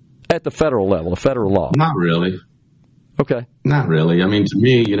at the federal level, a federal law? Not really. Okay. Not really. I mean, to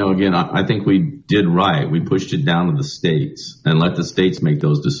me, again, I think we did right. We pushed it down to the states and let the states make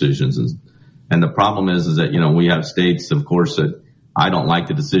those decisions. And the problem is that, we have states, of course, that I don't like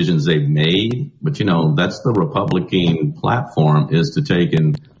the decisions they've made. But, that's the Republican platform, is to take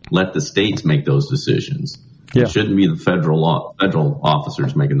and let the states make those decisions. Yeah. It shouldn't be the federal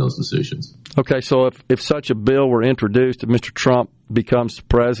officers making those decisions. Okay, so if such a bill were introduced and Mr. Trump becomes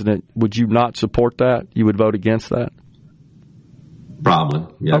president, would you not support that? You would vote against that?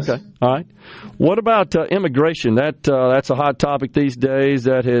 Probably, yes. Okay, all right. What about immigration? That's a hot topic these days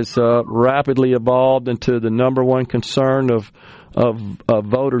that has rapidly evolved into the number one concern of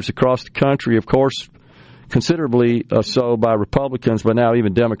voters across the country. Of course, considerably so by Republicans, but now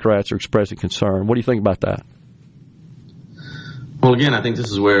even Democrats are expressing concern. What do you think about that? Well, again, I think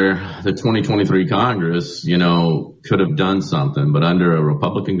this is where the 2023 Congress, could have done something. But under a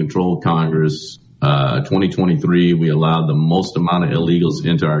Republican-controlled Congress, 2023, we allowed the most amount of illegals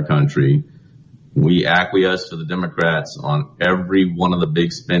into our country. We acquiesced to the Democrats on every one of the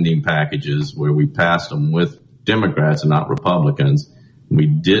big spending packages where we passed them with Democrats and not Republicans. We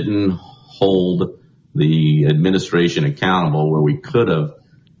didn't hold the administration accountable where we could have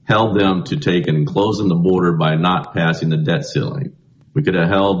held them to take and closing the border by not passing the debt ceiling. We could have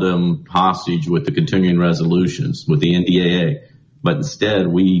held them hostage with the continuing resolutions, with the NDAA. But instead,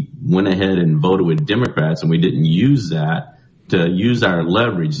 we went ahead and voted with Democrats, and we didn't use that to use our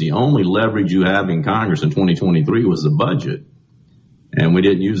leverage. The only leverage you have in Congress in 2023 was the budget. And we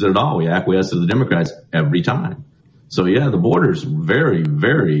didn't use it at all. We acquiesced to the Democrats every time. So, yeah, the border is very,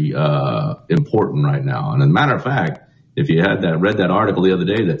 very important right now. And as a matter of fact, if you had read that article the other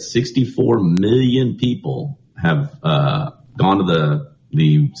day, that 64 million people have gone to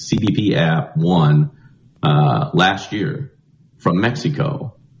the CBP app last year from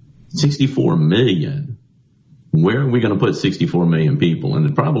Mexico. 64 million. Where are we going to put 64 million people? And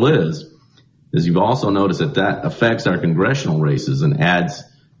the problem is you've also noticed that affects our congressional races and adds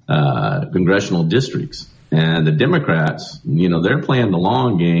congressional districts. And the Democrats, they're playing the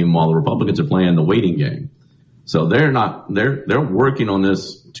long game while the Republicans are playing the waiting game. So they're working on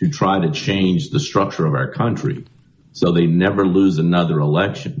this to try to change the structure of our country so they never lose another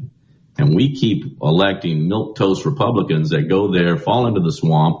election. And we keep electing milquetoast Republicans that go there, fall into the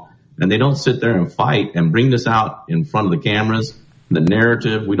swamp, and they don't sit there and fight and bring this out in front of the cameras. The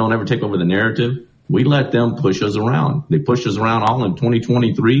narrative, we don't ever take over the narrative. We let them push us around. They pushed us around all in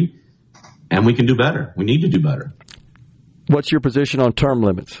 2023, and we can do better. We need to do better. What's your position on term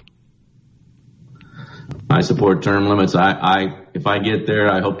limits? I support term limits. If I get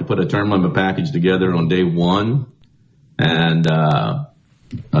there, I hope to put a term limit package together on day one. And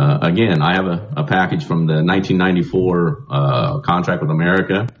again, I have a package from the 1994 contract with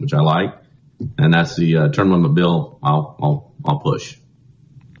America, which I like, and that's the term limit bill I'll push.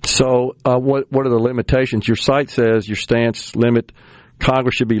 So what are the limitations? Your site says your stance limit,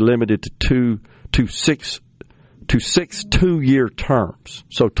 Congress should be limited to to 6 2-year terms.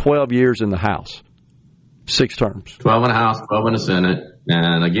 So 12 years in the House, 6 terms. 12 in the House, 12 in the Senate.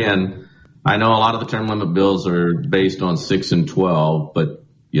 And again, I know a lot of the term limit bills are based on 6 and 12, but,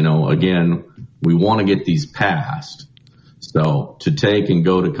 again, we want to get these passed. So to take and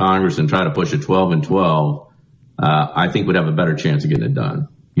go to Congress and try to push a 12 and 12, I think we'd have a better chance of getting it done.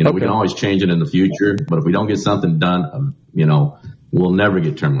 We can always change it in the future, but if we don't get something done, we'll never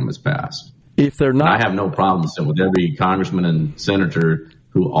get term limits passed. If they're not, I have no problem with every congressman and senator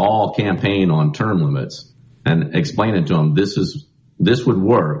who all campaign on term limits and explaining to them this would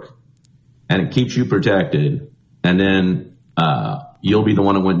work and it keeps you protected, and then you'll be the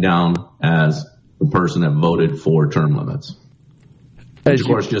one that went down as the person that voted for term limits. Which, of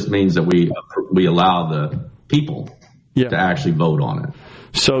course, just means that we allow the people to actually vote on it.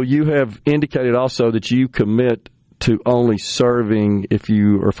 So you have indicated also that you commit to only serving, if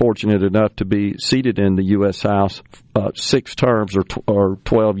you are fortunate enough to be seated in the U.S. House, 6 terms or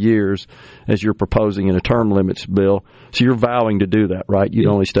 12 years, as you're proposing in a term limits bill. So you're vowing to do that, right? You'd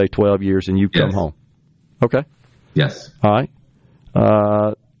only stay 12 years and you come home. Okay. Yes. All right.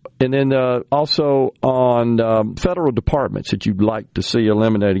 And then also on federal departments that you'd like to see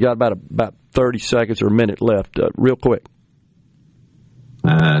eliminated. You got about 30 seconds or a minute left. Real quick.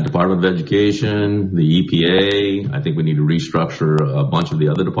 Department of Education, the EPA. I think we need to restructure a bunch of the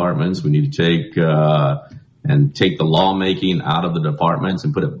other departments. We need to take the lawmaking out of the departments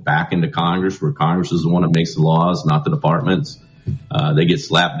and put it back into Congress, where Congress is the one that makes the laws, not the departments. They get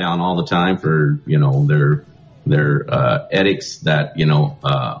slapped down all the time for their ethics that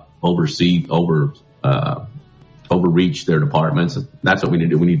overreach their departments. That's what we need to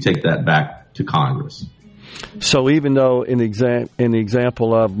do. We need to take that back to Congress. So even though in the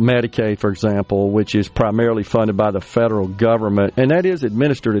example of Medicaid, for example, which is primarily funded by the federal government, and that is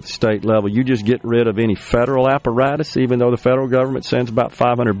administered at the state level, you just get rid of any federal apparatus, even though the federal government sends about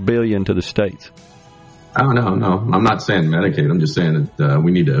 $500 billion to the states? Oh, no. I'm not saying Medicaid. I'm just saying that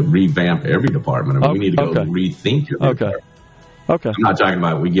we need to revamp every department. We need to go rethink every department. Okay. I'm not talking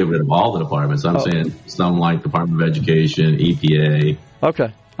about we get rid of all the departments. I'm saying some like Department of Education, EPA.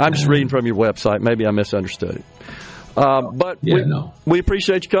 Okay. I'm just reading from your website. Maybe I misunderstood it. But we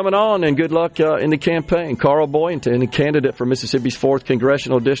appreciate you coming on, and good luck in the campaign. Carl Boynton, a candidate for Mississippi's 4th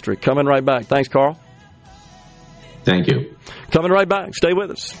Congressional District. Coming right back. Thanks, Carl. Thank you. Coming right back. Stay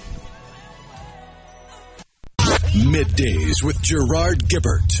with us. Middays with Gerard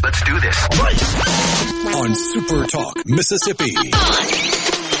Gibert. Let's do this. On SuperTalk Mississippi.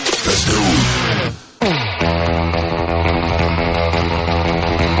 Let's go.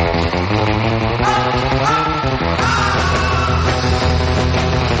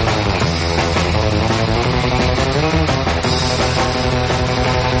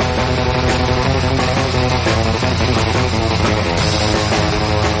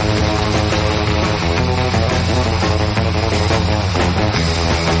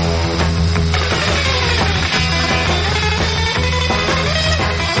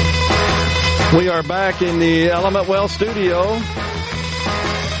 We are back in the Element Well studio.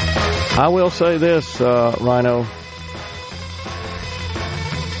 I will say this, Rhino.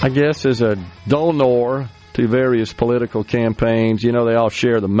 I guess as a donor to various political campaigns, they all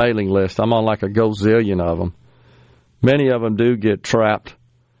share the mailing list. I'm on like a gazillion of them. Many of them do get trapped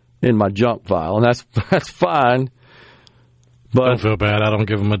in my junk file, and that's fine. But don't feel bad. I don't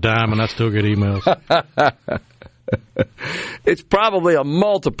give them a dime, and I still get emails. It's probably a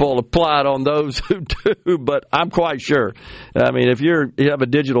multiple applied on those who do, but I'm quite sure. I mean, if you have a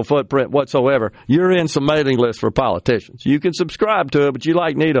digital footprint whatsoever, you're in some mailing lists for politicians. You can subscribe to it, but you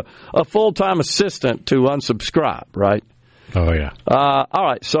need a full-time assistant to unsubscribe, right? Oh, yeah. All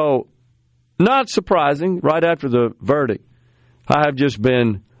right, so not surprising, right after the verdict, I have just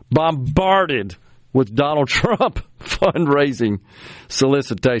been bombarded with Donald Trump fundraising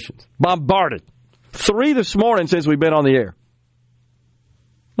solicitations. Bombarded. 3 this morning since we've been on the air.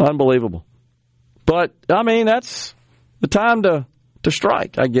 Unbelievable. But, I mean, that's the time to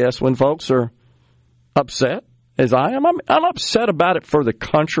strike, I guess, when folks are upset, as I am. I'm upset about it for the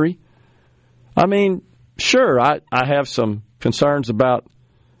country. I mean, sure, I have some concerns about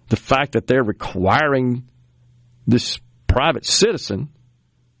the fact that they're requiring this private citizen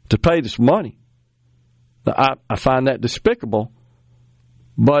to pay this money. I find that despicable.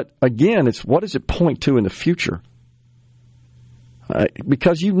 But, again, it's what does it point to in the future?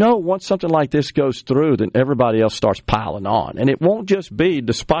 Because once something like this goes through, then everybody else starts piling on. And it won't just be,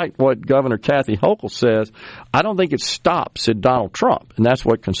 despite what Governor Kathy Hochul says, I don't think it stops at Donald Trump. And that's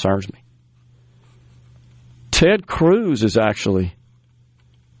what concerns me. Ted Cruz is actually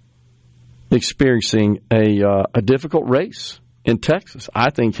experiencing a difficult race in Texas. I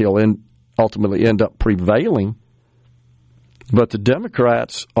think he'll ultimately end up prevailing, but the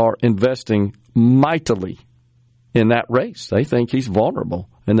Democrats are investing mightily in that race. They think he's vulnerable,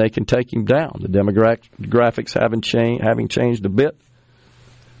 and they can take him down. The demographics having changed a bit.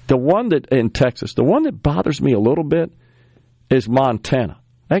 The one that in Texas, the one that bothers me a little bit is Montana.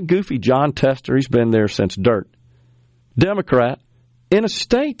 That goofy John Tester, he's been there since dirt. Democrat in a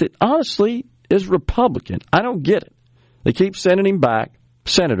state that honestly is Republican. I don't get it. They keep sending him back,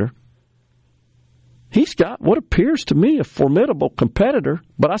 senator. He's got what appears to me a formidable competitor,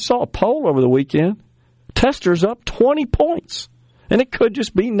 but I saw a poll over the weekend. Tester's up 20 points, and it could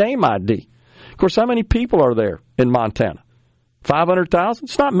just be name ID. Of course, how many people are there in Montana? 500,000?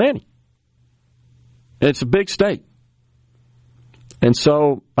 It's not many. It's a big state. And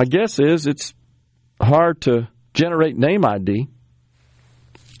so I guess it's hard to generate name ID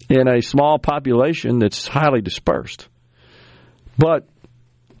in a small population that's highly dispersed. But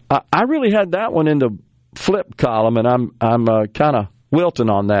I really had that one in the flip column, and I'm kind of wilting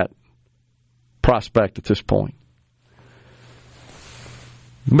on that prospect at this point.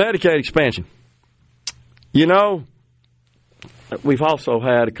 Medicaid expansion. You know, we've also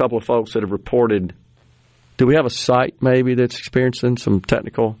had a couple of folks that have reported. Do we have a site maybe that's experiencing some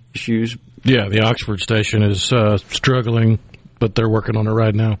technical issues? Yeah, the Oxford station is struggling, but they're working on it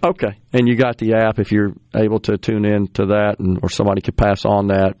right now. Okay. And you got the app if you're able to tune in to that, or somebody could pass on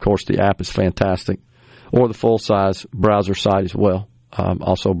that. Of course, the app is fantastic. Or the full-size browser site as well.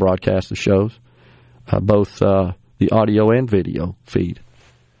 Also broadcast the shows, both the audio and video feed.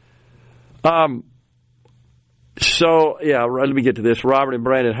 So, yeah, let me get to this. Robert and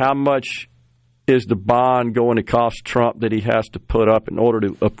Brandon, how much is the bond going to cost Trump that he has to put up in order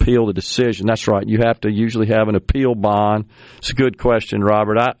to appeal the decision? That's right. You have to usually have an appeal bond. It's a good question,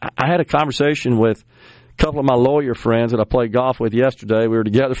 Robert. I had a conversation with a couple of my lawyer friends that I played golf with yesterday. We were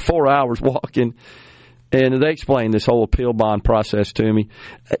together 4 hours walking, and they explained this whole appeal bond process to me.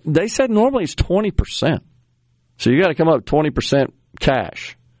 They said normally it's 20%. So you got to come up with 20%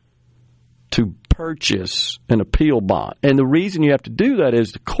 cash to purchase an appeal bond. And the reason you have to do that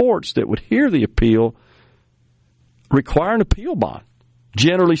is the courts that would hear the appeal require an appeal bond,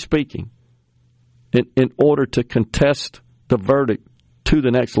 generally speaking, in order to contest the verdict to the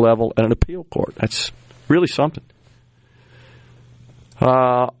next level at an appeal court. That's really something.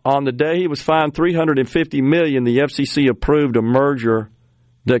 On the day he was fined $350 million, the FCC approved a merger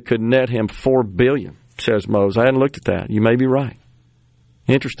that could net him $4 billion, says Mose. I hadn't looked at that. You may be right.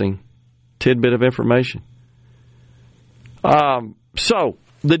 Interesting tidbit of information. So,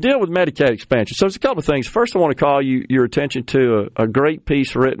 the deal with Medicaid expansion. So, there's a couple of things. First, I want to call your attention to a great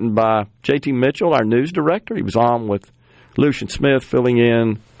piece written by J.T. Mitchell, our news director. He was on with Lucian Smith, filling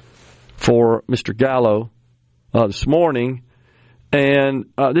in for Mr. Gallo this morning. And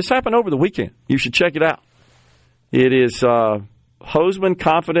this happened over the weekend. You should check it out. It is Hoseman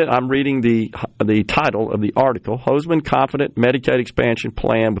confident. I'm reading the title of the article. Hoseman confident Medicaid expansion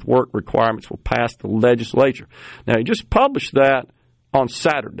plan with work requirements will pass the legislature. Now, he just published that on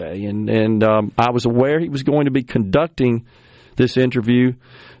Saturday, and I was aware he was going to be conducting this interview.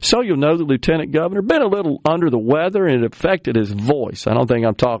 So you'll know the lieutenant governor been a little under the weather, and it affected his voice. I don't think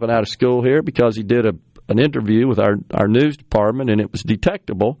I'm talking out of school here because he did an interview with our news department, and it was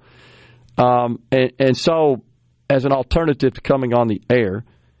detectable. And so, as an alternative to coming on the air,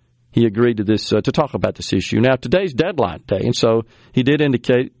 he agreed to this to talk about this issue. Now, today's deadline day, and so he did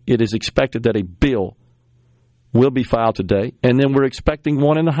indicate it is expected that a bill will be filed today, and then we're expecting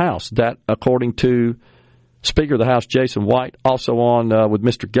one in the House. That, according to Speaker of the House Jason White, also on with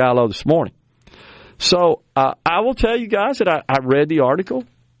Mr. Gallo this morning. So I will tell you guys that I read the article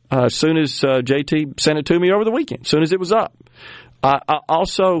as soon as JT sent it to me over the weekend, as soon as it was up. I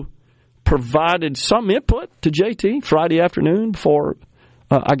also provided some input to JT Friday afternoon before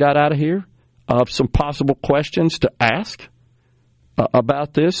I got out of here of some possible questions to ask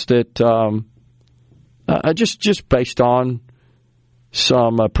about this that just based on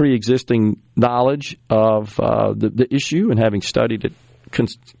some pre-existing knowledge of the issue and having studied it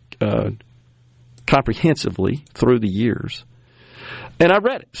comprehensively through the years. And I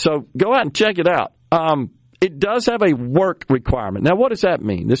read it. So go out and check it out. It does have a work requirement. Now, what does that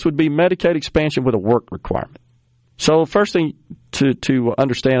mean? This would be Medicaid expansion with a work requirement. So first thing to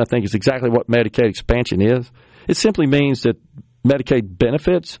understand, I think, is exactly what Medicaid expansion is. It simply means that Medicaid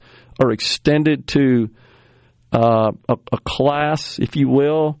benefits are extended to a class, if you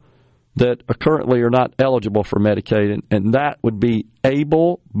will, that currently are not eligible for Medicaid, and that would be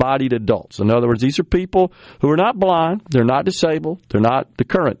able-bodied adults. In other words, these are people who are not blind, they're not disabled, they're not the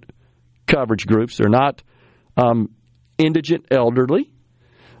current coverage groups. They're not indigent elderly.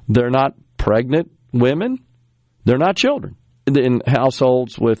 They're not pregnant women. They're not children. In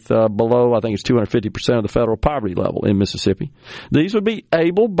households with below, I think it's 250% of the federal poverty level in Mississippi. These would be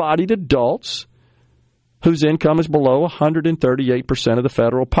able-bodied adults whose income is below 138% of the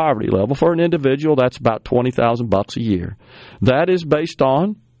federal poverty level. For an individual, that's about $20,000 a year. That is based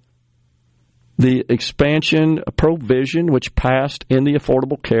on the expansion provision which passed in the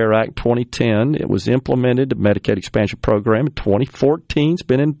Affordable Care Act 2010. It was implemented, the Medicaid expansion program, in 2014. It's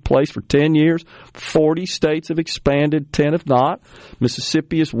been in place for 10 years. 40 states have expanded, 10 have not.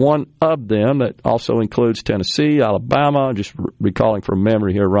 Mississippi is one of them. That also includes Tennessee, Alabama, I'm just recalling from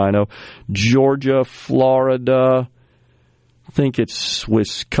memory here, Rhino, Georgia, Florida, I think it's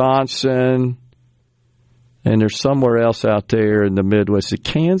Wisconsin, and there's somewhere else out there in the Midwest. Is it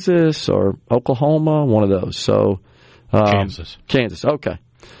Kansas or Oklahoma? One of those. So Kansas. Okay.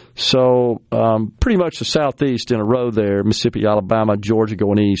 So pretty much the Southeast in a row there. Mississippi, Alabama, Georgia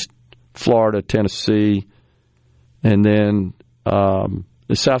going east, Florida, Tennessee, and then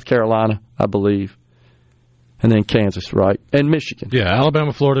South Carolina, I believe. And then Kansas, right? And Michigan. Yeah,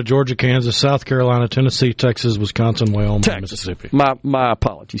 Alabama, Florida, Georgia, Kansas, South Carolina, Tennessee, Texas, Wisconsin, Wyoming, Texas. Mississippi. My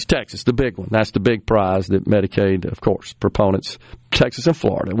apologies. Texas, the big one. That's the big prize that Medicaid, of course, proponents, Texas and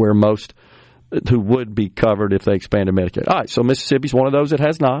Florida, where most who would be covered if they expanded Medicaid. All right, so Mississippi's one of those that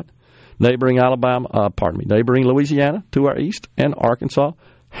has not. Neighboring neighboring Louisiana to our east, and Arkansas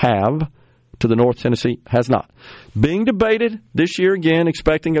have. To the north, Tennessee has not. Being debated this year again,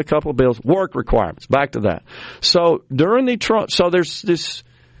 expecting a couple of bills. Work requirements, back to that. So during the Trump, so there's this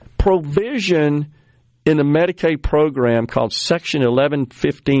provision in the Medicaid program called Section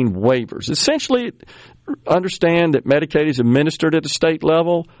 1115 waivers. Essentially, understand that Medicaid is administered at the state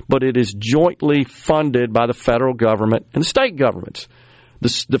level, but it is jointly funded by the federal government and the state governments.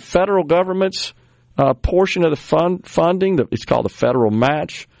 The federal government's portion of the funding, it's called the federal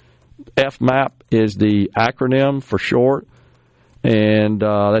match. FMAP is the acronym for short, and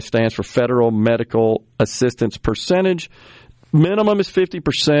that stands for Federal Medical Assistance Percentage. Minimum is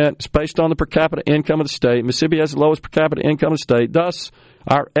 50%. It's based on the per capita income of the state. Mississippi has the lowest per capita income of the state. Thus,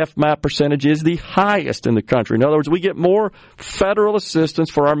 our FMAP percentage is the highest in the country. In other words, we get more federal assistance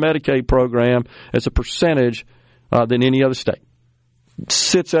for our Medicaid program as a percentage than any other state. It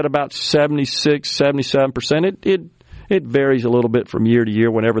sits at about 76, 77%. It varies a little bit from year to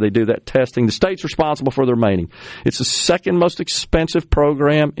year whenever they do that testing. The state's responsible for the remaining. It's the second most expensive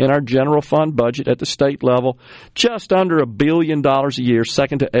program in our general fund budget at the state level, just under $1 billion a year,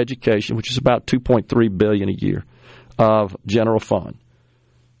 second to education, which is about $2.3 billion a year of general fund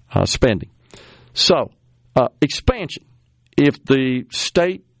spending. So, expansion. If the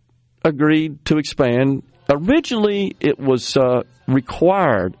state agreed to expand, originally it was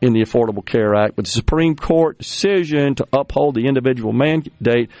required in the Affordable Care Act, but the Supreme Court decision to uphold the individual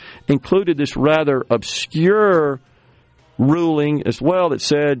mandate included this rather obscure ruling as well that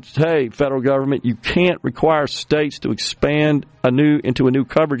said, hey, federal government, you can't require states to expand into a new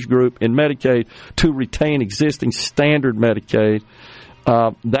coverage group in Medicaid to retain existing standard Medicaid.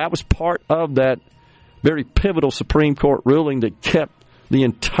 That was part of that very pivotal Supreme Court ruling that kept the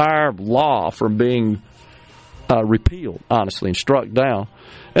entire law from being repealed, honestly, and struck down.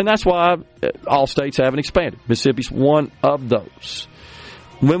 And that's why all states haven't expanded. Mississippi's one of those.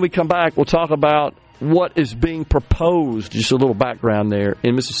 When we come back, we'll talk about what is being proposed, just a little background there.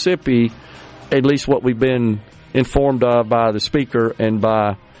 In Mississippi, at least what we've been informed of by the Speaker and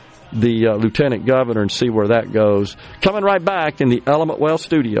by the Lieutenant Governor, and see where that goes. Coming right back in the Element Well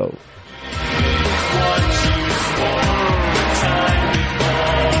studio.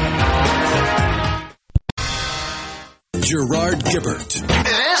 Gerard Gibert. It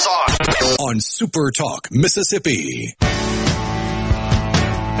is on SuperTalk Mississippi.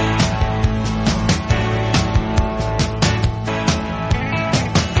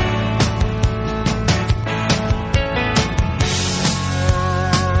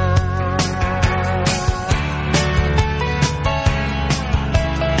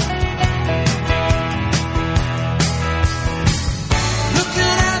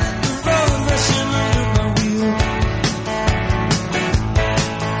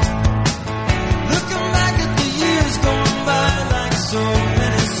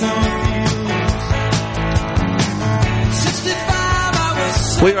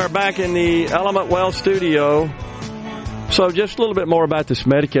 We are back in the Element Well studio. So just a little bit more about this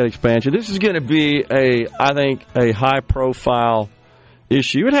Medicaid expansion. This is going to be, I think, a high-profile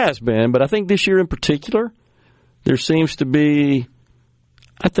issue. It has been, but I think this year in particular, there seems to be,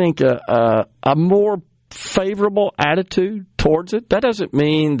 I think, a more favorable attitude towards it. That doesn't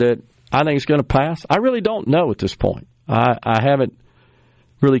mean that I think it's going to pass. I really don't know at this point. I haven't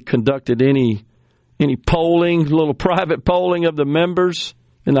really conducted any polling, little private polling of the members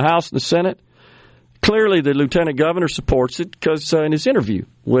in the House and the Senate. Clearly, the lieutenant governor supports it because in his interview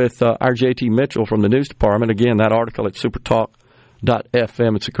with our J.T. Mitchell from the news department, again, that article at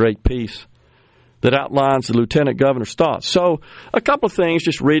supertalk.fm, it's a great piece that outlines the lieutenant governor's thoughts. So a couple of things,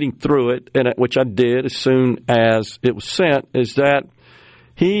 just reading through it, which I did as soon as it was sent, is that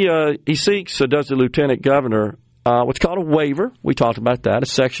he seeks, does the lieutenant governor, what's called a waiver. We talked about that, a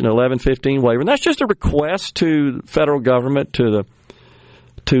Section 1115 waiver. And that's just a request to the federal government, to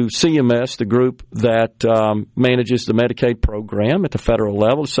CMS, the group that manages the Medicaid program at the federal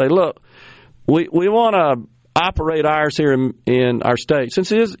level, to say, look, we want to operate ours here in our state,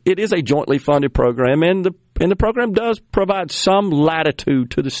 since it is a jointly funded program, and the program does provide some latitude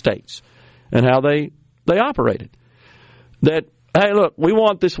to the states and how they operate it. That, hey, look, we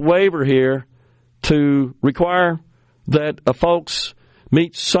want this waiver here to require that folks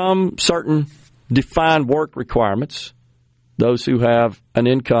meet some certain defined work requirements, those who have an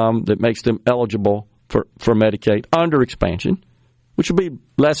income that makes them eligible for Medicaid under expansion, which would be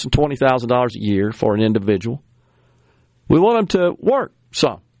less than $20,000 a year for an individual. We want them to work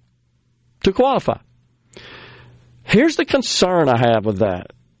some to qualify. Here's the concern I have with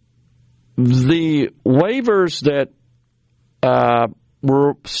that. The waivers that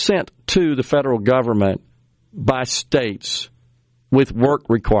were sent to the federal government by states with work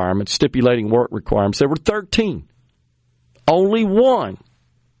requirements, stipulating work requirements, there were 13. Only one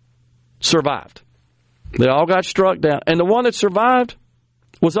survived. They all got struck down. And the one that survived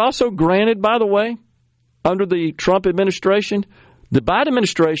was also granted, by the way, under the Trump administration. The Biden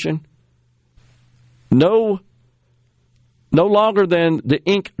administration, no longer than the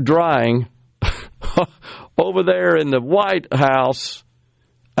ink drying over there in the White House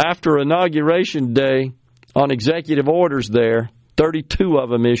after Inauguration Day on executive orders there, 32 of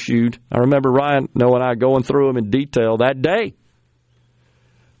them issued. I remember Ryan, and I going through them in detail that day.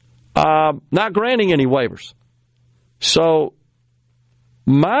 Not granting any waivers. So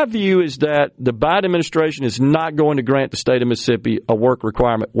my view is that the Biden administration is not going to grant the state of Mississippi a work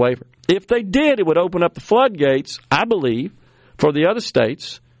requirement waiver. If they did, it would open up the floodgates, I believe, for the other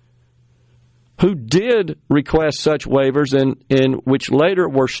states who did request such waivers and which later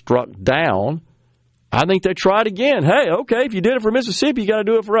were struck down. I think they tried again. Hey, okay, if you did it for Mississippi, you got to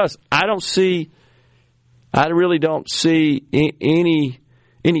do it for us. I really don't see any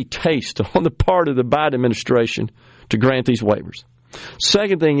taste on the part of the Biden administration to grant these waivers.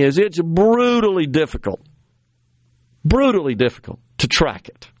 Second thing is, it's brutally difficult to track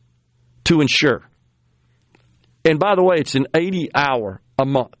it, to ensure. And by the way, it's an 80-hour a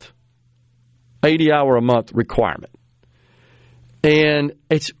month requirement. And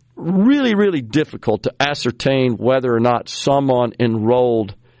it's really, really difficult to ascertain whether or not someone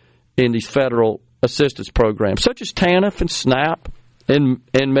enrolled in these federal assistance programs, such as TANF and SNAP and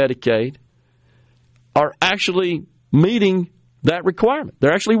Medicaid, are actually meeting that requirement.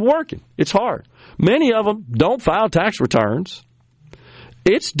 They're actually working. It's hard. Many of them don't file tax returns.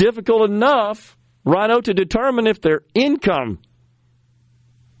 It's difficult enough, Rhino, to determine if their income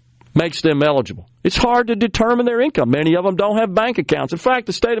makes them eligible. It's hard to determine their income. Many of them don't have bank accounts. In fact,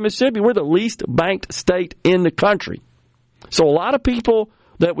 the state of Mississippi, we're the least banked state in the country. So a lot of people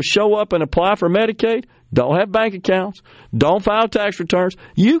that would show up and apply for Medicaid don't have bank accounts, don't file tax returns.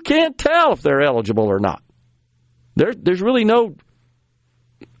 You can't tell if they're eligible or not. There's really no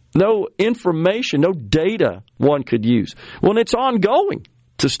information, no data one could use. When it's ongoing,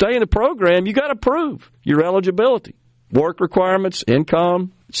 to stay in the program, you got to prove your eligibility, work requirements,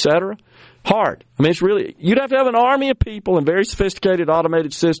 income, etc. Hard. I mean, it's really, you'd have to have an army of people and very sophisticated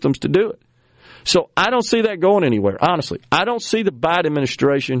automated systems to do it. So I don't see that going anywhere, honestly. I don't see the Biden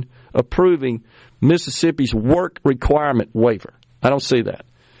administration approving Mississippi's work requirement waiver. I don't see that.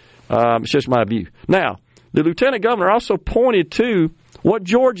 It's just my view. Now, the lieutenant governor also pointed to what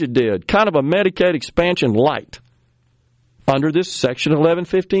Georgia did, kind of a Medicaid expansion light under this Section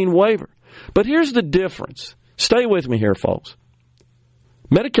 1115 waiver. But here's the difference. Stay with me here, folks.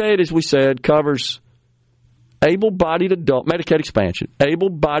 Medicaid, as we said, covers able-bodied adult, Medicaid expansion,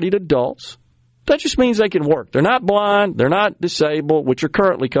 able-bodied adults. That just means they can work. They're not blind. They're not disabled, which are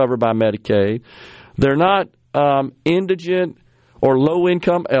currently covered by Medicaid. They're not indigent or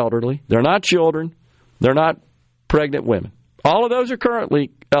low-income elderly. They're not children. They're not pregnant women. All of those are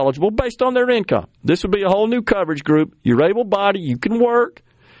currently eligible based on their income. This would be a whole new coverage group. You're able-bodied. You can work.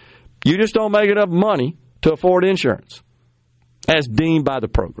 You just don't make enough money to afford insurance, as deemed by the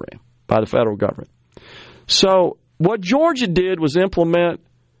program, by the federal government. So what Georgia did was implement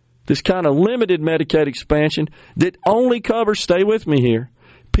this kind of limited Medicaid expansion that only covers, stay with me here,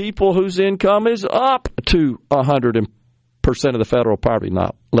 people whose income is up to 100% of the federal poverty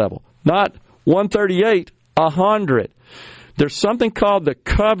level. Not 138, 100. There's something called the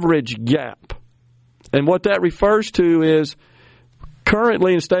coverage gap. And what that refers to is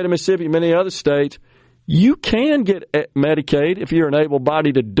currently in the state of Mississippi and many other states, you can get Medicaid if you're an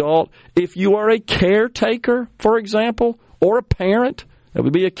able-bodied adult. If you are a caretaker, for example, or a parent, that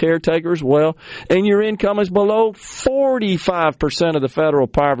would be a caretaker as well, and your income is below 45% of the federal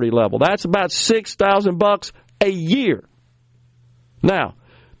poverty level. That's about $6,000 a year. Now,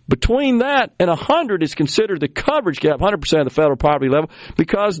 between that and 100 is considered the coverage gap, 100% of the federal poverty level,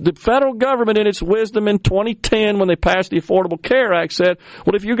 because the federal government, in its wisdom in 2010 when they passed the Affordable Care Act, said,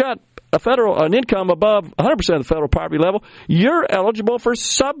 well, if you got an income above 100% of the federal poverty level, you're eligible for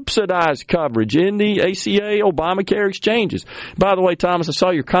subsidized coverage in the ACA Obamacare exchanges. By the way, Thomas, I saw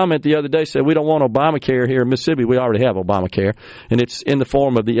your comment the other day said we don't want Obamacare here in Mississippi. We already have Obamacare, and it's in the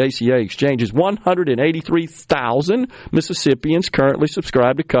form of the ACA exchanges. 183,000 Mississippians currently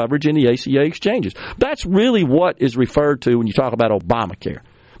subscribe to coverage in the ACA exchanges. That's really what is referred to when you talk about Obamacare.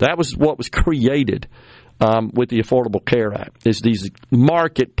 That was what was created with the Affordable Care Act, is these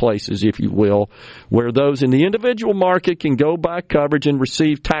marketplaces, if you will, where those in the individual market can go buy coverage and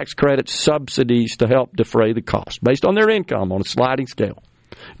receive tax credit subsidies to help defray the cost based on their income on a sliding scale.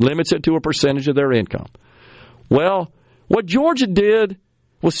 Limits it to a percentage of their income. Well, what Georgia did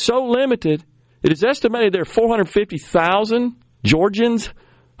was so limited, it is estimated there are 450,000 Georgians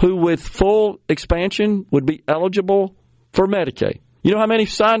who, with full expansion, would be eligible for Medicaid. You know how many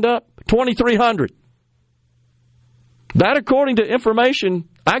signed up? 2,300. That, according to information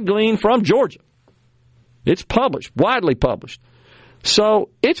I gleaned from Georgia. It's published, widely published. So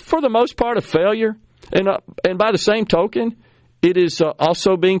it's, for the most part, a failure. And by the same token, it is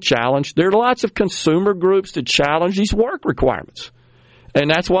also being challenged. There are lots of consumer groups that challenge these work requirements. And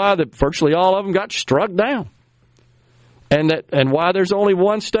that's why virtually all of them got struck down. And why there's only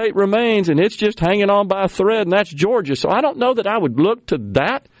one state remains, and it's just hanging on by a thread, and that's Georgia. So I don't know that I would look to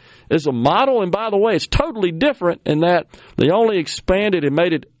that as a model. And by the way, it's totally different in that they only expanded and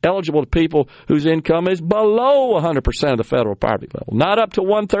made it eligible to people whose income is below 100% of the federal poverty level, not up to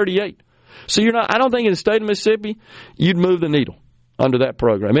 138. So I don't think in the state of Mississippi you'd move the needle under that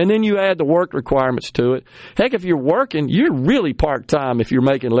program. And then you add the work requirements to it. Heck, if you're working, you're really part-time if you're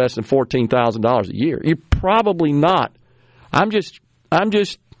making less than $14,000 a year. You're probably not. I'm just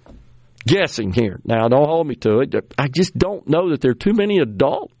guessing here. Now, don't hold me to it. I just don't know that there are too many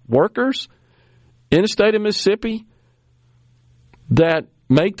adult workers in the state of Mississippi that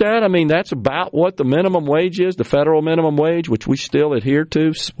make that. I mean, that's about what the minimum wage is, the federal minimum wage, which we still adhere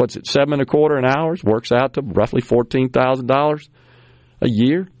to. What's it, $7.25 an hour? Works out to roughly $14,000 a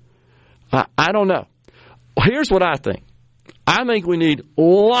year. I don't know. Here's what I think. I think we need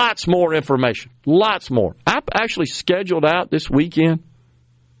lots more information. Lots more. I've actually scheduled out this weekend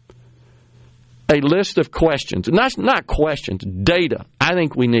a list of questions. Not questions, data I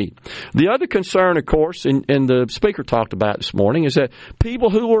think we need. The other concern, of course, and the speaker talked about this morning, is that people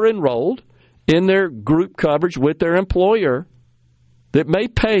who are enrolled in their group coverage with their employer that may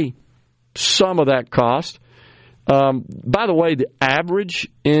pay some of that cost. By the way, the average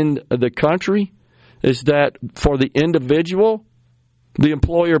in the country is that for the individual, the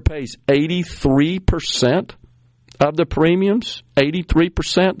employer pays 83% of the premiums,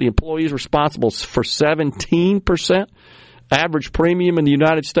 83%. The employee is responsible for 17%. Average premium in the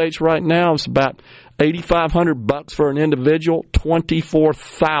United States right now is about $8,500 for an individual,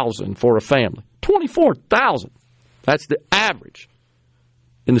 $24,000 for a family. $24,000. That's the average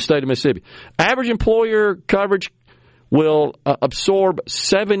in the state of Mississippi. Average employer coverage will absorb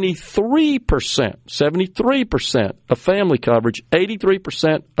 73% of family coverage,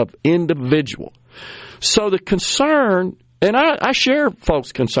 83% of individual. So the concern, and I share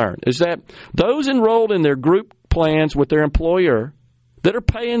folks' concern, is that those enrolled in their group plans with their employer that are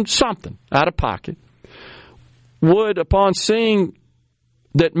paying something out of pocket would, upon seeing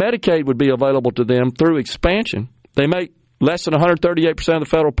that Medicaid would be available to them through expansion, they make less than 138% of the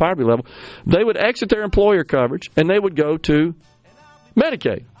federal poverty level, they would exit their employer coverage and they would go to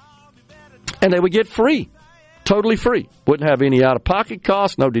Medicaid. And they would get free, totally free. Wouldn't have any out-of-pocket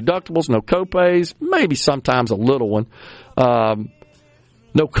costs, no deductibles, no copays, maybe sometimes a little one,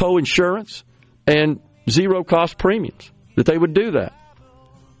 no co-insurance, and zero-cost premiums, that they would do that.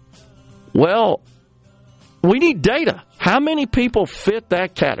 Well, we need data. How many people fit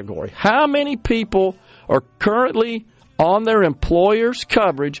that category? How many people are currently on their employer's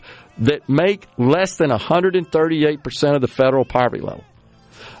coverage that make less than 138% of the federal poverty level?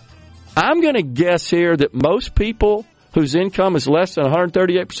 I'm going to guess here that most people whose income is less than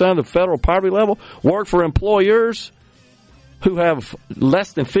 138% of the federal poverty level work for employers who have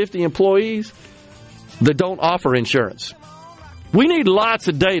less than 50 employees that don't offer insurance. We need lots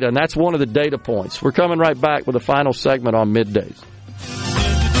of data, and that's one of the data points. We're coming right back with the final segment on Middays.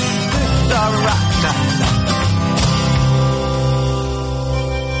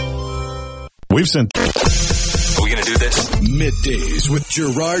 We've sent... Are we going to do this? Middays with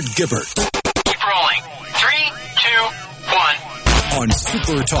Gerard Gibert. Keep rolling. 3, 2, 1. On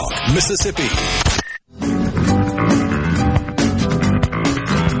SuperTalk Mississippi.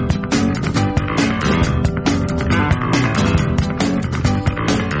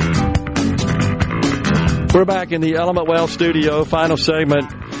 We're back in the Element Well studio, final segment.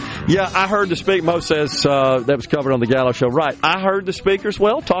 Yeah, I heard the speaker, Mo says that was covered on the Gallo Show. Right, I heard the speakers,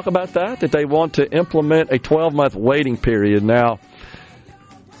 talk about that they want to implement a 12-month waiting period now.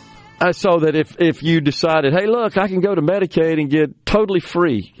 So that if you decided, hey, look, I can go to Medicaid and get totally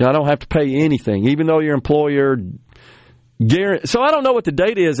free. I don't have to pay anything, even though your employer guarantees. So I don't know what the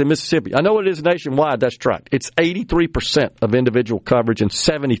data is in Mississippi. I know what it is nationwide. That's tracked. It's 83% of individual coverage and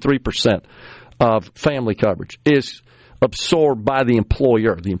 73% of family coverage is absorbed by the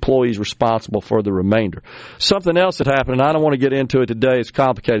employer. The employee is responsible for the remainder. Something else that happened, and I don't want to get into it today, it's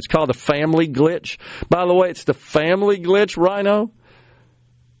complicated. It's called the family glitch. By the way, it's the family glitch, Rhino,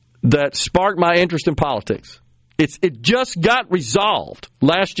 that sparked my interest in politics. It just got resolved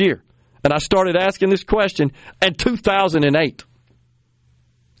last year, and I started asking this question in 2008.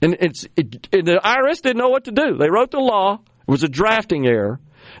 And the IRS didn't know what to do. They wrote the law. It was a drafting error.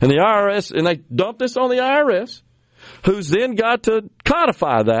 And the IRS, and they dumped this on the IRS, who's then got to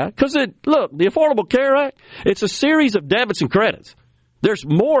codify that. Because, the Affordable Care Act, it's a series of debits and credits. There's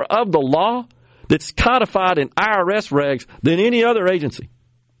more of the law that's codified in IRS regs than any other agency.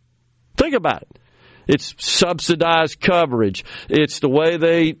 Think about it. It's subsidized coverage. It's the way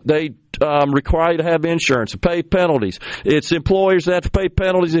they require you to have insurance and pay penalties. It's employers that have to pay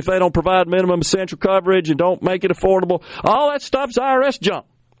penalties if they don't provide minimum essential coverage and don't make it affordable. All that stuff's IRS junk.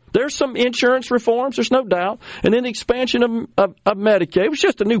 There's some insurance reforms, there's no doubt. And then the expansion of Medicaid. It was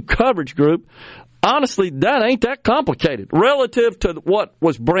just a new coverage group. Honestly, that ain't that complicated relative to what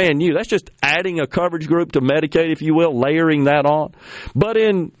was brand new. That's just adding a coverage group to Medicaid, if you will, layering that on. But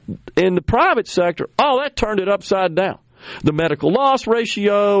in the private sector, that turned it upside down. The medical loss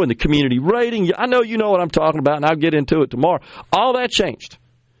ratio and the community rating, I know you know what I'm talking about, and I'll get into it tomorrow. All that changed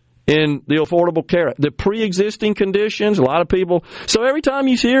in the Affordable Care Act. The pre-existing conditions, a lot of people. So every time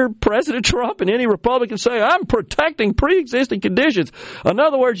you hear President Trump and any Republican say, I'm protecting pre-existing conditions, in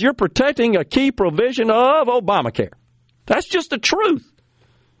other words, you're protecting a key provision of Obamacare. That's just the truth.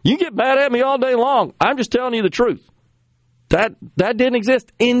 You can get mad at me all day long. I'm just telling you the truth. That didn't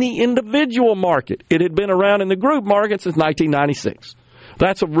exist in the individual market. It had been around in the group market since 1996.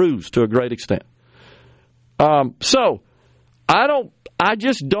 That's a ruse to a great extent. I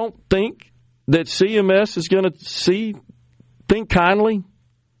just don't think that CMS is going to think kindly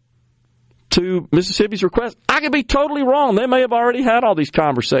to Mississippi's request. I could be totally wrong. They may have already had all these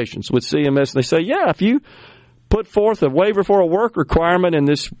conversations with CMS. They say, yeah, if you put forth a waiver for a work requirement and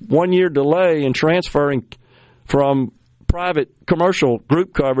this 1-year delay in transferring from private commercial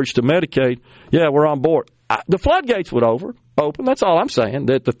group coverage to Medicaid, yeah, we're on board. The floodgates would open. That's all I'm saying,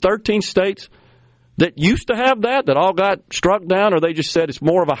 that the 13 states that used to have that all got struck down, or they just said it's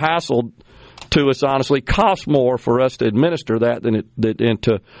more of a hassle to us, honestly. It costs more for us to administer that and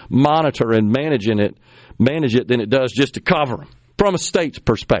to monitor and manage it than it does just to cover them from a state's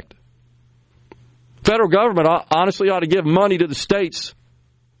perspective. Federal government honestly ought to give money to the states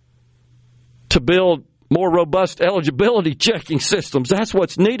to build more robust eligibility checking systems. That's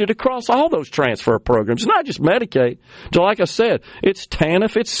what's needed across all those transfer programs. It's not just Medicaid. Like I said, it's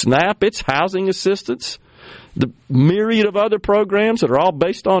TANF, it's SNAP, it's housing assistance, the myriad of other programs that are all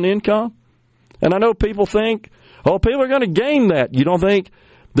based on income. And I know people think, people are going to gain that. You don't think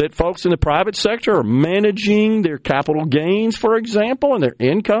that folks in the private sector are managing their capital gains, for example, and their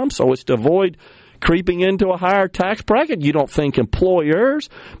income so as to avoid creeping into a higher tax bracket? You don't think employers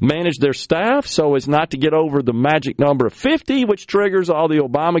manage their staff so as not to get over the magic number of 50, which triggers all the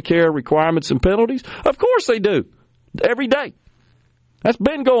Obamacare requirements and penalties? Of course they do. Every day. That's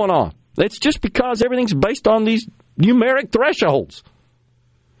been going on. It's just because everything's based on these numeric thresholds.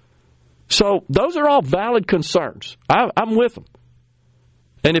 So those are all valid concerns. I'm with them.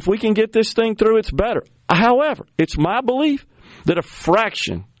 And if we can get this thing through, it's better. However, it's my belief that a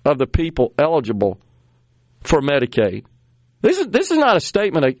fraction of the people eligible for Medicaid. This is not a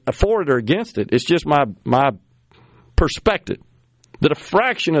statement for it or against it. It's just my perspective. that a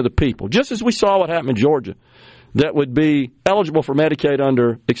fraction of the people, just as we saw what happened in Georgia, that would be eligible for Medicaid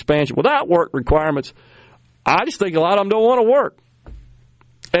under expansion without work requirements, I just think a lot of them don't want to work.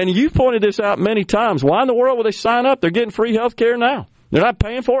 And you've pointed this out many times. Why in the world would they sign up? They're getting free health care now. They're not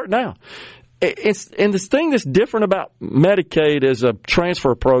paying for it now. And this thing that's different about Medicaid as a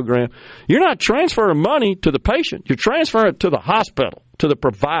transfer program, you're not transferring money to the patient. You're transferring it to the hospital, to the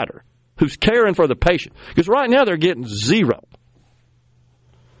provider who's caring for the patient. Because right now they're getting zero.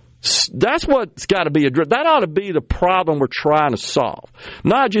 That's what's got to be addressed. That ought to be the problem we're trying to solve.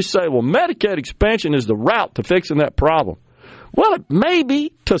 Not just say, well, Medicaid expansion is the route to fixing that problem. Well, it may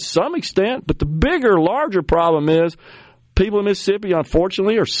be to some extent, but the bigger, larger problem is people in Mississippi,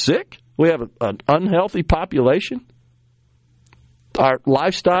 unfortunately, are sick. We have an unhealthy population. Our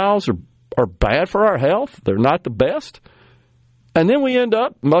lifestyles are bad for our health. They're not the best. And then we end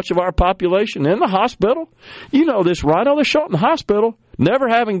up, much of our population, in the hospital. You know this, right? They're showing in the hospital, never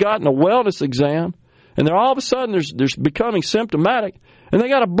having gotten a wellness exam, and then all of a sudden they're becoming symptomatic, and they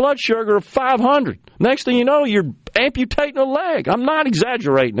got a blood sugar of 500. Next thing you know, you're amputating a leg. I'm not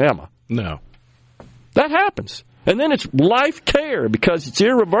exaggerating, am I? No. That happens. And then it's life care because it's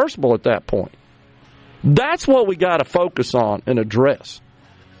irreversible at that point. That's what we got to focus on and address.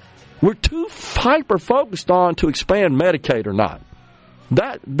 We're too hyper-focused on to expand Medicaid or not.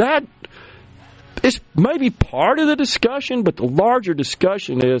 That is maybe part of the discussion, but the larger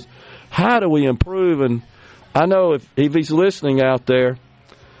discussion is how do we improve? And I know if he's listening out there,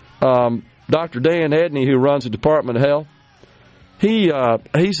 Dr. Dan Edney, who runs the Department of Health,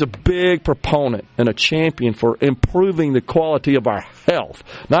 he's a big proponent and a champion for improving the quality of our health.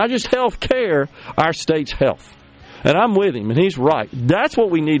 Not just health care, our state's health. And I'm with him, and he's right. That's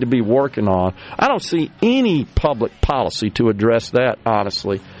what we need to be working on. I don't see any public policy to address that,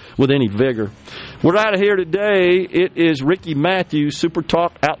 honestly, with any vigor. We're out of here today. It is Ricky Matthews, Super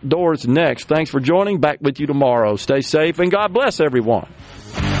Talk Outdoors next. Thanks for joining. Back with you tomorrow. Stay safe, and God bless everyone.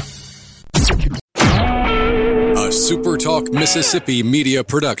 A SuperTalk Mississippi Media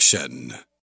production.